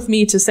could come with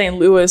me to St.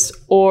 Louis,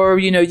 or,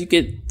 you know, you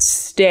could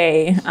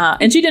stay.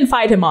 And she didn't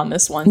fight him on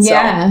this one. So.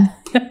 I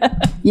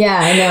know.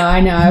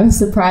 I was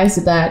surprised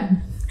at that.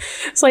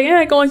 It's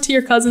like, going to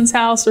your cousin's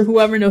house or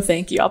whoever, no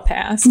thank you, I'll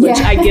pass. Which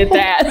I get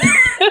that.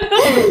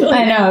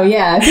 I know,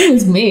 if it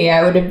was me,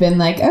 I would have been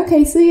like,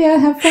 okay, see ya,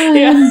 have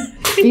fun.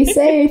 Be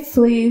safe,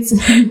 please.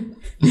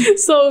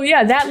 So,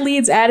 that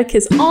leads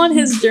Atticus on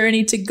his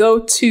journey to go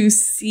to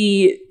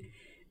see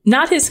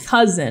not his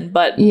cousin,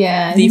 but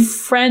the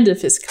friend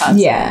of his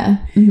cousin.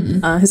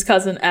 His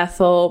cousin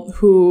Ethel,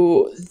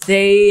 who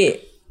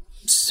they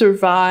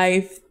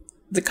survived.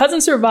 The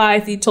cousin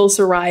survived the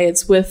Tulsa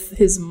riots with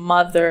his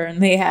mother, and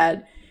they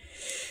had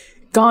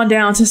gone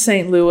down to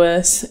St.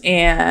 Louis,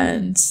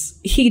 and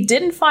he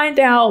didn't find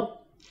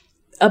out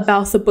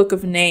about the Book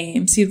of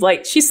Names.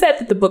 She said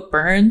that the book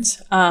burned.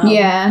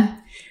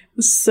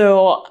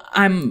 So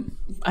I'm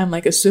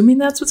like assuming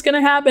that's what's going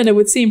to happen. It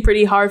would seem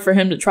pretty hard for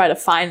him to try to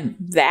find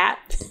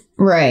that.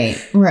 Right.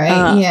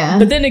 Yeah.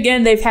 But then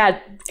again, they've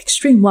had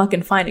extreme luck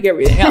in finding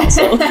everything else.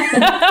 So.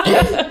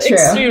 True.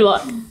 Extreme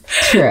luck.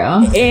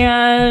 True.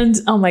 And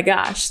oh my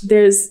gosh,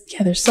 there's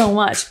so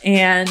much.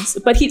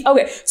 But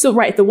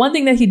the one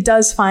thing that he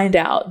does find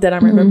out that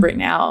I'm remembering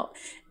now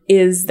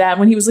is that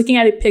when he was looking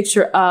at a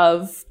picture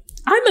of,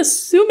 I'm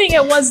assuming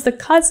it was the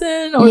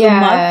cousin or the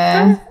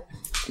mother.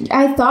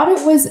 I thought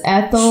it was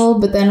Ethel,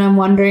 but then I'm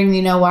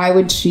wondering, why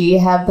would she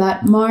have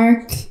that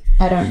mark?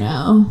 I don't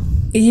know.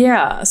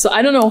 Yeah, so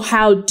I don't know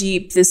how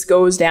deep this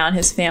goes down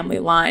his family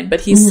line,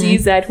 but he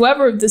sees that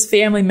whoever this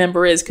family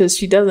member is, because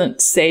she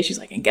doesn't say, she's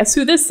like, and guess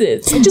who this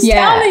is? So just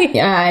tell me.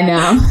 Yeah, I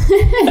know.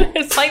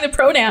 It's playing the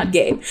pronoun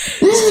game.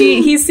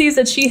 He sees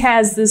that she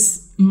has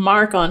this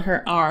mark on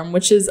her arm,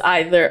 which is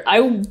either,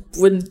 I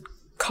wouldn't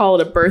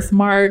call it a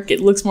birthmark. It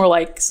looks more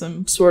like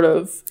some sort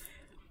of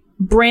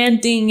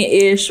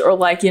branding-ish, or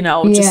like,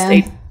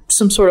 just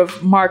some sort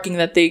of marking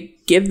that they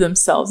give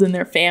themselves in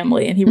their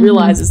family. And he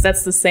realizes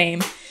that's the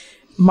same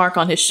mark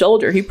on his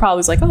shoulder. He probably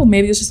was like, oh,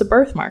 maybe it's just a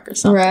birthmark or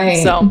something.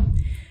 Right. So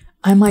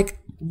I'm like,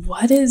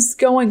 what is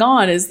going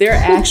on? Is there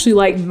actually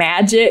like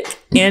magic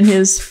in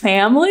his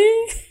family?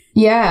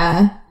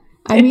 Yeah.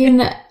 I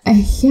mean,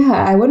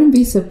 I wouldn't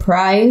be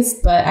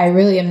surprised, but I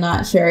really am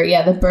not sure.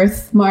 Yeah, the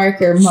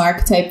birthmark or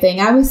mark type thing.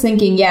 I was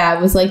thinking,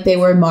 it was like they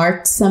were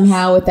marked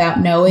somehow without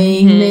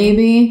knowing,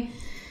 maybe.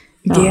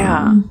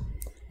 Yeah.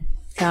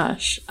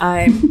 Gosh,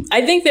 I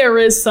think there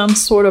is some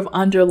sort of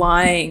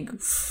underlying,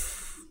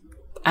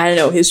 I don't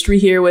know, history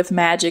here with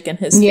magic and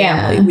his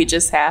family. We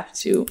just have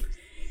to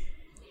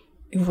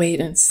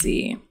wait and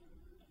see.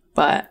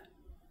 But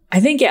I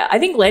think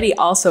Letty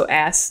also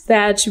asked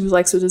that. She was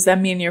like, so does that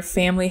mean your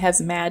family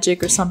has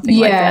magic or something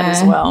like that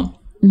as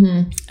well?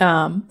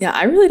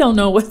 I really don't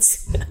know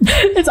what's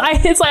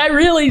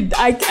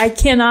I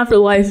cannot for the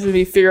life of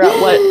me figure out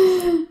what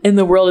in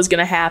the world is going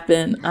to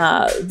happen,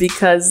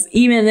 because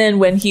even then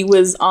when he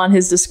was on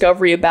his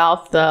discovery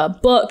about the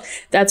book,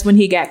 that's when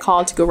he got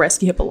called to go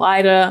rescue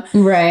Hippolyta,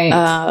 right?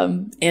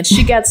 And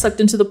she got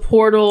sucked into the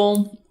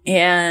portal,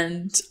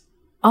 and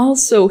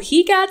also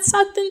he got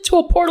sucked into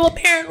a portal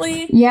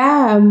apparently.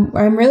 Yeah,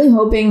 I'm really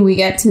hoping we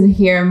get to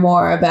hear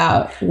more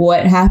about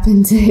what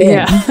happened to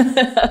him.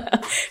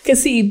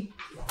 Because he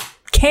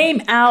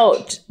came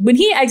out when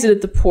he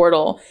exited the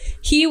portal.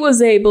 He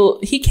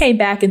came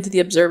back into the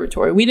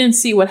observatory. We didn't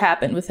see what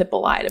happened with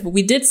Hippolyta, but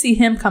we did see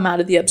him come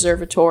out of the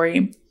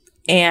observatory,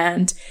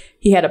 and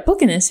he had a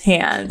book in his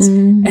hand,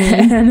 and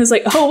it's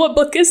like, oh, what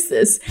book is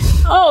this?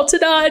 Oh,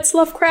 ta-da, it's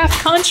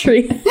Lovecraft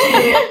Country.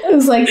 It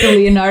was like the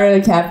Leonardo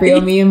DiCaprio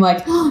meme,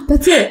 like, oh,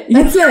 that's it.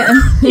 Yeah,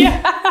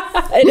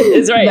 it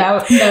is, right.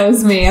 That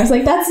was me. I was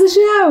like, that's the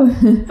show.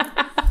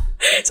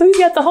 So he's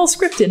got the whole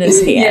script in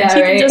his hand.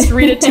 He can just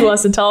read it to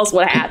us and tell us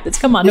what happens.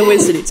 Come on, no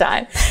waste any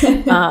time.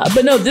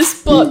 But no,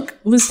 this book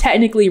was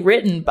technically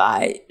written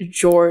by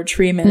George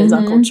Freeman, his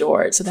Uncle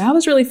George. So that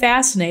was really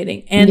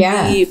fascinating. And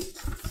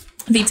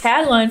the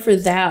tagline for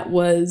that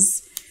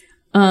was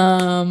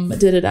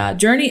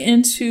Journey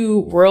into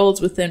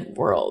Worlds Within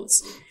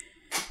Worlds.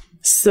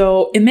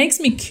 So it makes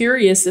me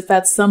curious if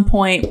at some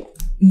point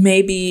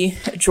maybe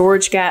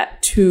George got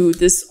to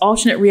this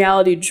alternate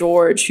reality.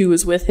 George, who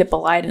was with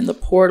Hippolyta in the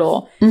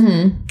portal,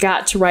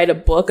 got to write a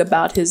book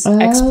about his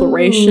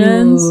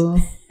explorations.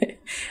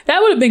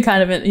 That would have been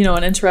kind of an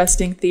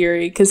interesting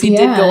theory, because he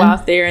did go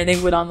out there and they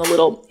went on the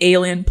little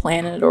alien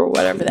planet or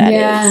whatever that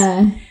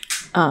is.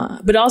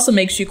 But it also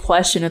makes you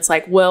question. It's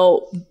like,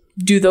 well,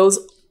 do those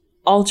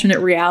alternate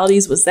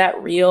realities, was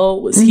that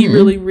real? Was he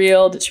really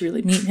real? Did she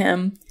really meet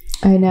him?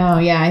 I know.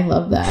 Yeah, I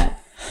love that.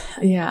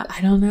 Yeah,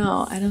 I don't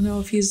know. I don't know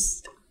if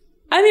he's...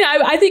 I mean,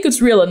 I think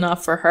it's real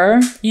enough for her,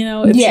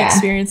 if she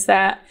experienced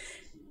that.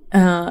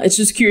 It's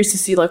just curious to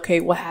see, like, okay,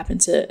 what happened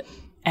to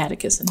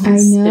Atticus and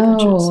his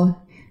adventures.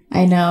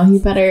 I know. You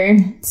better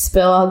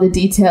spill all the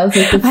details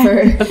of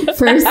the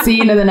first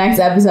scene of the next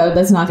episode.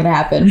 That's not going to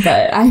happen,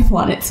 but I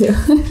want it to.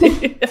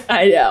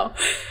 I know.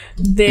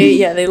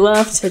 They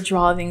love to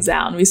draw things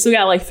out, and we still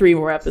got like 3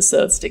 more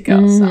episodes to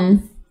go. So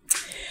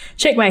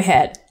shake my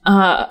head.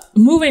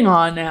 Moving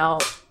on now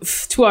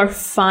to our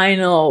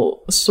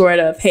final sort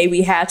of, hey,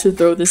 we had to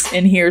throw this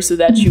in here so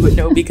that you would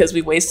know, because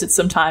we wasted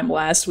some time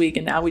last week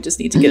and now we just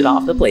need to get it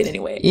off the plate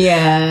anyway.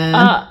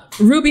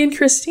 Ruby and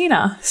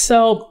Christina.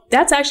 So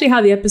that's actually how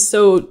the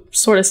episode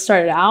sort of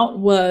started out.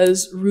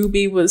 Was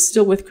Ruby was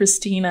still with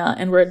Christina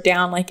and we're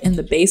down like in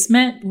the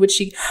basement,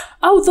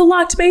 the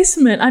locked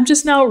basement. I'm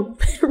just now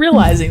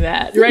realizing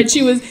that, right?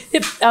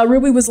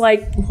 Ruby was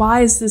like,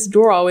 why is this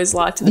door always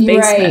locked in the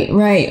basement?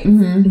 Right.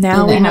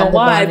 Now we know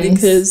why,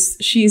 because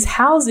she's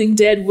housing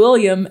dead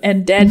William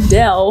and dead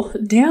Dell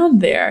down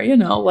there,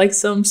 like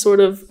some sort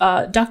of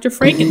Dr.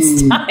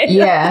 Frankenstein.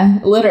 Yeah,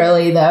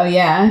 literally though.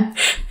 Yeah.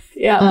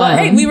 Yeah, but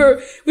hey, we were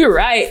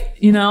right.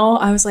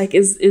 I was like,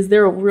 is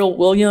there a real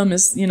William?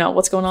 Is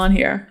what's going on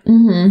here?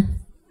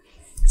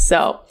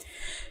 So,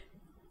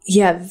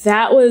 yeah,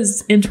 that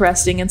was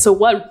interesting. And so,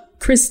 what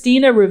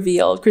Christina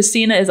revealed.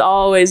 Christina is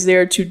always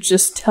there to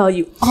just tell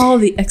you all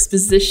the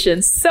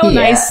exposition so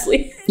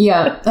nicely.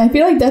 Yeah, I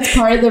feel like that's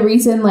part of the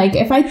reason, like,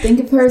 if I think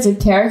of her as a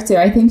character,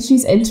 I think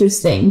she's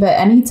interesting, but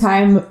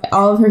anytime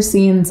all of her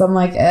scenes, I'm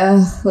like,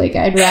 ugh, like,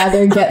 I'd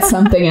rather get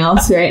something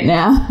else right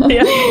now.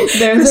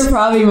 Those are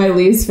probably my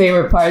least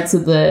favorite parts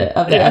of the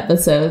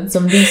episodes.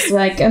 I'm just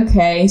like,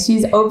 okay,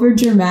 she's over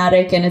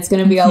dramatic, and it's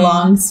going to be a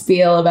long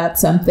spiel about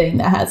something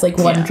that has, like,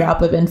 one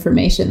drop of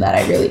information that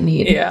I really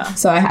need. Yeah.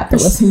 So I have to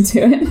listen to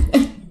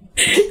it.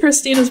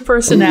 Christina's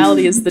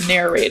personality is the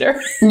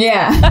narrator.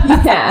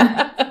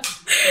 Yeah.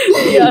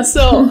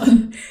 So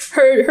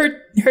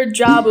her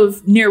job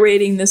of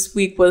narrating this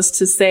week was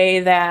to say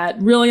that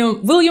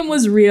William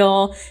was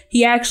real.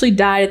 He actually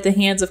died at the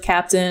hands of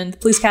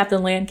Police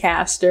Captain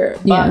Lancaster.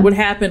 But what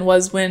happened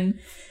was, when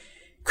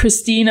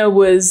Christina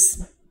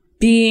was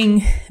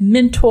being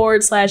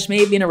mentored /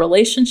 maybe in a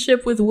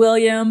relationship with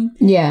William,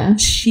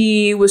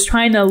 she was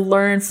trying to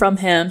learn from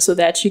him so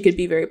that she could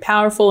be very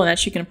powerful and that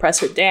she can impress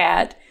her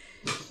dad.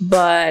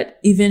 But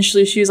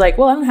eventually she was like,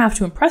 well, I don't have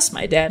to impress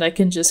my dad. I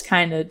can just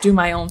kind of do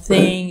my own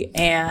thing.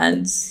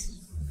 And,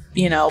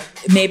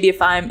 maybe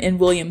if I'm in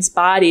William's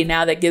body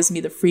now, that gives me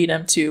the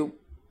freedom to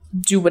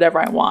do whatever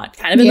I want,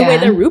 kind of in the way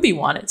that Ruby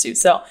wanted to.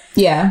 So,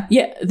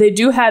 they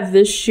do have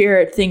this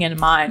shared thing in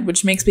mind,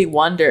 which makes me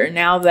wonder,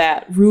 now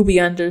that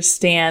Ruby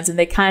understands and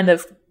they kind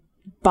of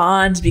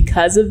bond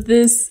because of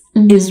this,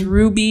 is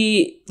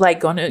Ruby like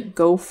going to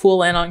go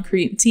full in on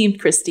Team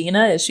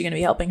Christina? Is she going to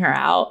be helping her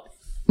out?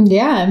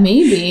 Yeah,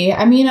 maybe.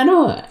 I mean, I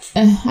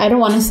don't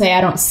want to say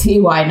I don't see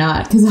why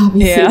not, because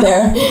obviously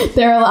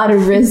there are a lot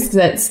of risks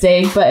at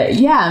stake. But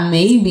yeah,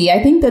 maybe.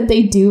 I think that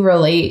they do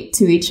relate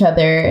to each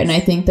other, and I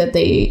think that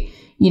they,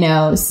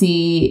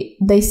 see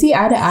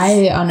eye to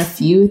eye on a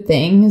few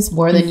things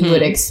more than you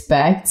would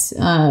expect.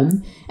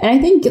 And I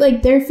think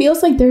like there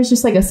feels like there's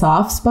just like a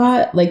soft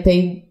spot. Like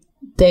they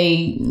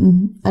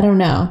I don't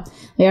know.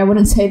 Like, I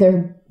wouldn't say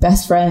they're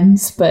best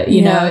friends, but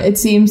you know, it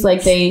seems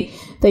like they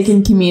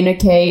can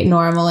communicate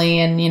normally,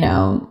 and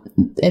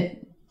it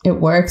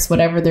works,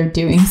 whatever they're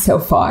doing so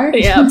far.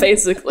 Yeah,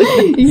 basically.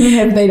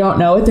 Even if they don't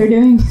know what they're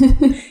doing.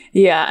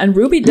 Yeah, and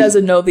Ruby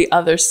doesn't know the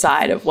other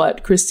side of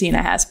what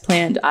Christina has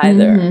planned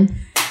either.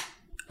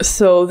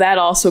 So that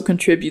also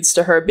contributes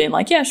to her being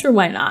like, yeah, sure,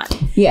 why not?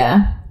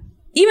 Yeah.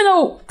 Even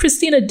though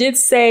Christina did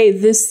say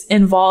this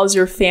involves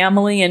your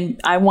family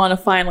and I want to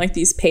find like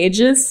these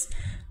pages.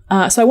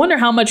 So I wonder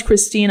how much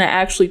Christina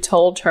actually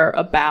told her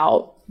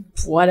about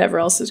whatever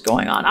else is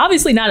going on.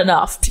 Obviously not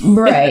enough.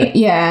 Right.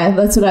 Yeah,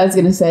 that's what I was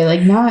going to say.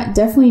 Like,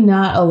 definitely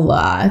not a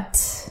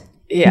lot.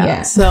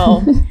 Yeah.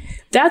 So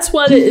that's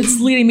what it's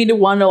leading me to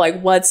wonder,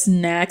 like, what's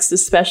next,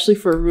 especially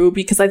for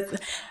Ruby, because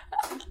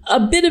a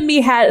bit of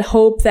me had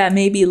hope that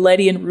maybe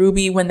Letty and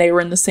Ruby, when they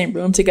were in the same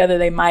room together,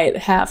 they might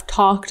have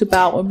talked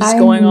about what was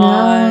going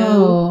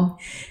on.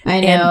 I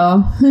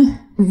know. And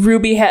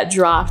Ruby had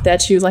dropped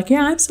that she was like,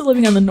 yeah, I'm still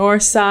living on the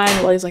north side.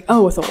 And Letty's like,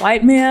 oh, with a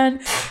white man?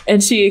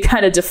 And she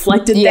kind of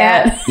deflected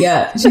that.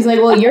 Yeah. She's like,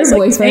 well, your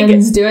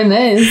boyfriend's doing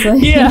this.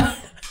 Like,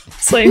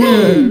 It's like,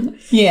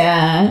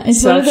 Yeah.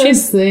 It's one of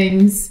those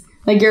things.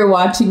 Like, you're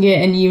watching it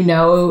and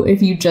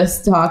if you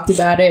just talked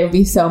about it, it would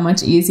be so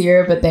much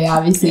easier, but they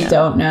obviously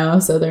don't know,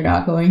 so they're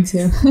not going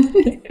to.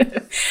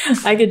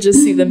 I could just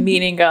see them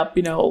meeting up,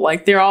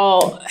 like they're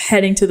all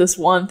heading to this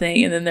one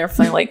thing, and then they're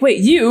feeling like,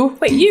 wait, you,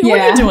 what are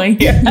you doing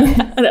here?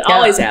 That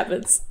always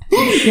happens.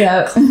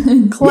 Yeah.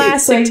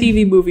 Classic like,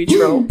 TV movie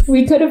trope.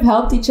 We could have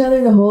helped each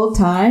other the whole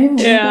time.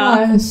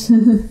 Gosh.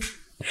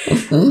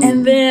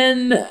 And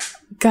then,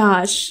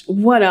 gosh,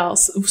 what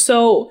else?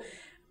 So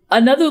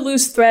another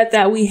loose thread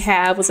that we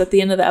have was at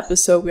the end of the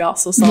episode, we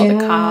also saw the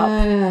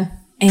cop.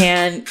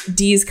 And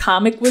Dee's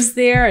comic was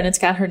there, and it's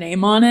got her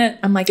name on it.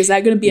 I'm like, is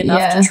that going to be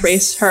enough to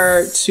trace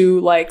her to,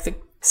 like, the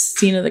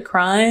scene of the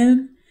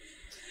crime?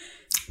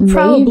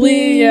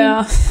 Probably, yeah.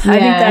 I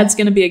think that's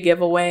going to be a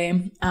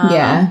giveaway.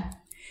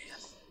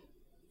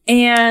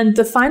 And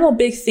the final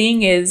big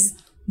thing is,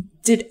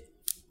 did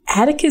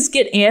Atticus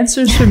get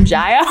answers from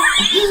Jaya?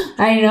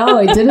 I know,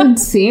 it didn't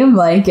seem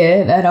like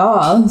it at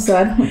all. So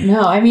I don't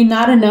know. I mean,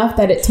 not enough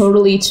that it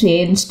totally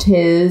changed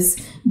his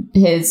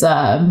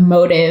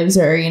motives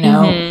or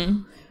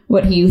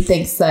what he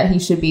thinks that he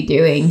should be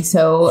doing.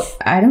 So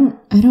I don't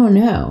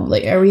know.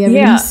 Like, are we ever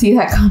going to see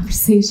that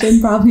conversation?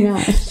 Probably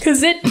not.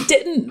 Because it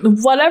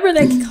didn't. Whatever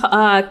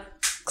the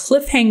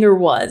cliffhanger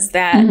was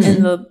that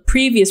in the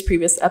previous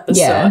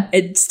episode,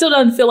 it still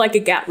doesn't feel like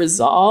it got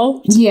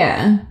resolved.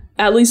 Yeah.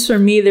 At least for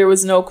me, there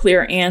was no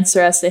clear answer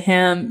as to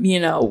him,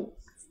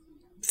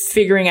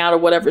 figuring out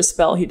whatever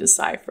spell he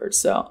deciphered.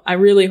 So I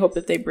really hope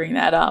that they bring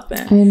that up.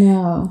 And I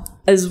know.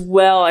 As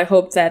well, I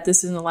hope that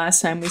this isn't the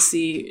last time we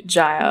see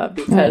Jaya,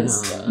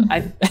 because I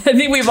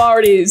think we've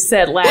already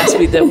said last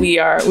week that we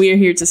are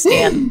here to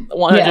stand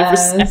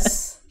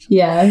 100%.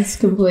 Yes,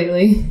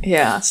 completely.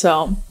 Yeah.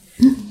 So,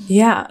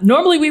 yeah.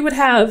 Normally we would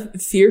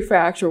have Fear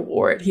Factor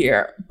Ward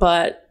here,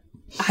 but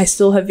I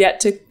still have yet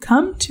to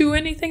come to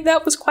anything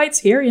that was quite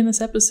scary in this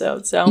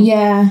episode. So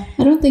yeah,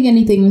 I don't think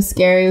anything was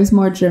scary. It was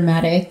more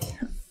dramatic.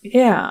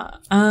 Yeah.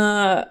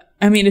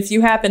 I mean, if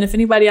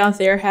anybody out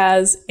there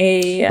has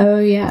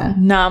a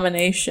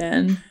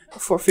nomination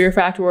for Fear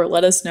Factor Award,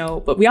 let us know.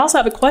 But we also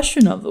have a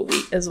question of the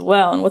week as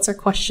well. And what's our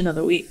question of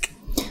the week?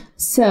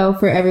 So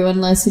for everyone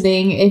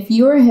listening, if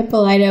you were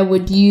Hippolyta,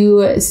 would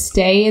you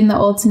stay in the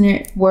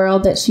alternate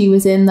world that she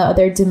was in, the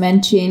other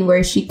dimension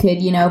where she could,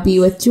 be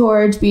with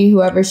George, be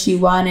whoever she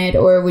wanted,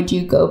 or would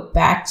you go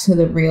back to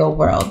the real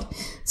world?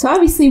 So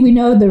obviously we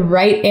know the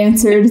right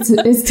answer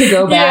is to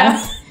go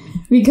back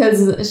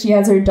because she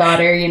has her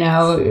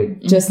daughter,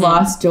 just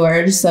lost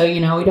George. So, we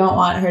don't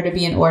want her to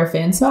be an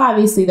orphan. So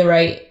obviously the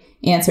right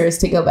answer is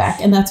to go back.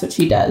 And that's what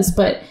she does.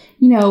 But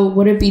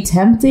would it be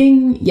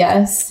tempting?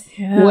 Yes.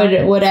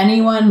 Yeah. Would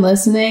anyone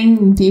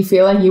listening, do you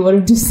feel like you would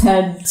have just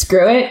said,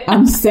 screw it,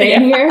 I'm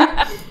staying here?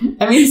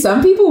 I mean,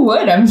 some people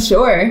would, I'm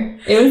sure.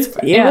 It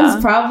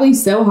was probably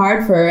so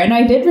hard for her. And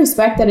I did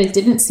respect that it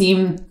didn't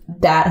seem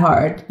that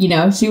hard.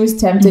 She was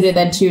tempted and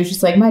then she was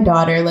just like, my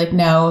daughter, like,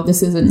 no,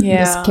 this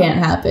can't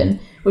happen,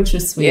 which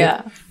was sweet.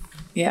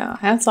 Yeah.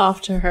 Hats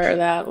off to her.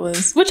 That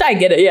was, which I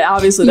get it. Yeah.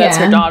 Obviously that's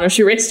her daughter.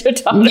 She raised her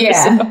daughter.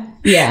 Yeah. So.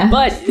 Yeah.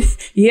 But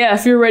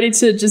if you're ready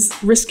to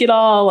just risk it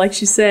all, like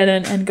she said,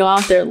 and go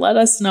out there, let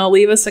us know.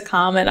 Leave us a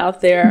comment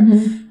out there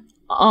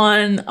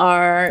on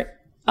our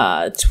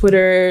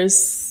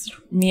Twitters,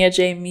 Mia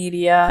J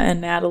Media,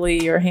 and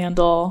Natalie, your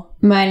handle.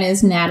 Mine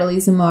is Natalie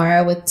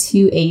Zamora with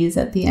 2 A's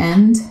at the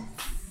end.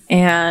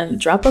 And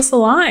drop us a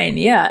line.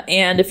 Yeah.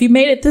 And if you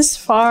made it this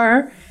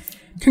far,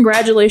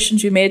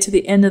 congratulations, you made it to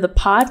the end of the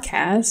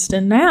podcast.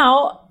 And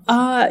now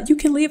you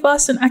can leave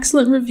us an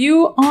excellent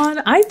review on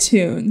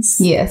iTunes.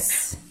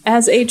 Yes.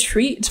 As a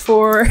treat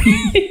for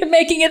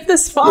making it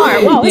this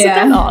far. Wow, isn't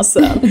that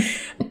awesome?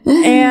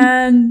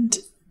 And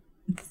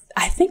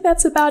I think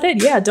that's about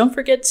it. Yeah, don't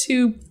forget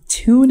to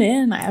tune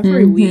in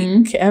every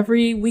week.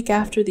 Every week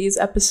after these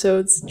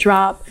episodes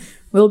drop,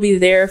 we'll be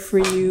there for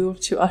you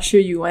to usher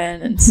you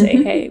in and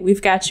say, hey,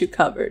 we've got you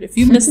covered. If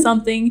you missed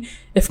something,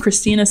 if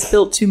Christina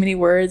spilled too many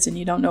words and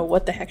you don't know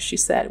what the heck she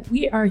said,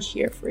 we are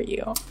here for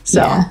you.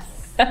 So. Yeah.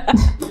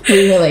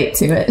 We relate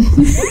to it.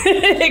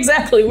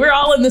 Exactly. We're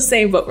all in the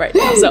same boat right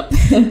now. So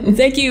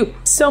thank you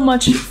so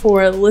much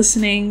for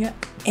listening.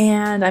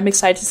 And I'm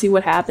excited to see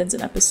what happens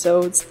in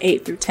episodes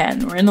 8 through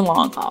 10. We're in the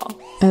long haul.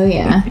 Oh,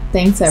 yeah.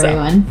 Thanks,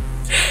 everyone.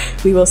 So,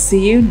 we will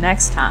see you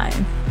next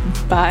time.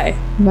 Bye.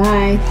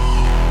 Bye.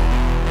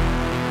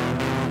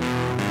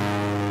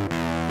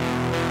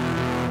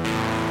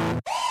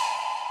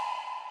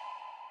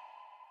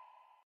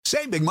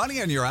 Save big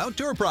money on your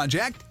outdoor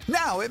project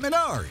now at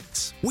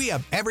Menards. We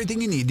have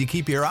everything you need to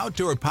keep your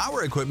outdoor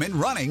power equipment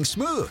running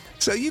smooth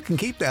so you can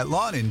keep that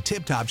lawn in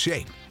tip-top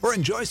shape or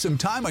enjoy some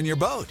time on your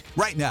boat.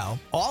 Right now,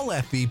 all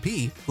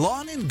FVP,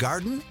 lawn and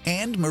garden,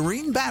 and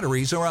marine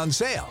batteries are on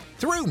sale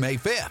through May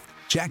 5th.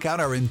 Check out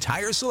our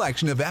entire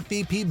selection of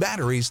FVP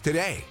batteries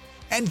today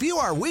and view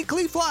our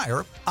weekly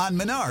flyer on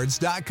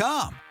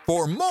Menards.com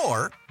for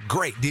more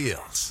great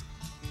deals.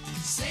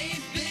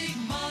 Save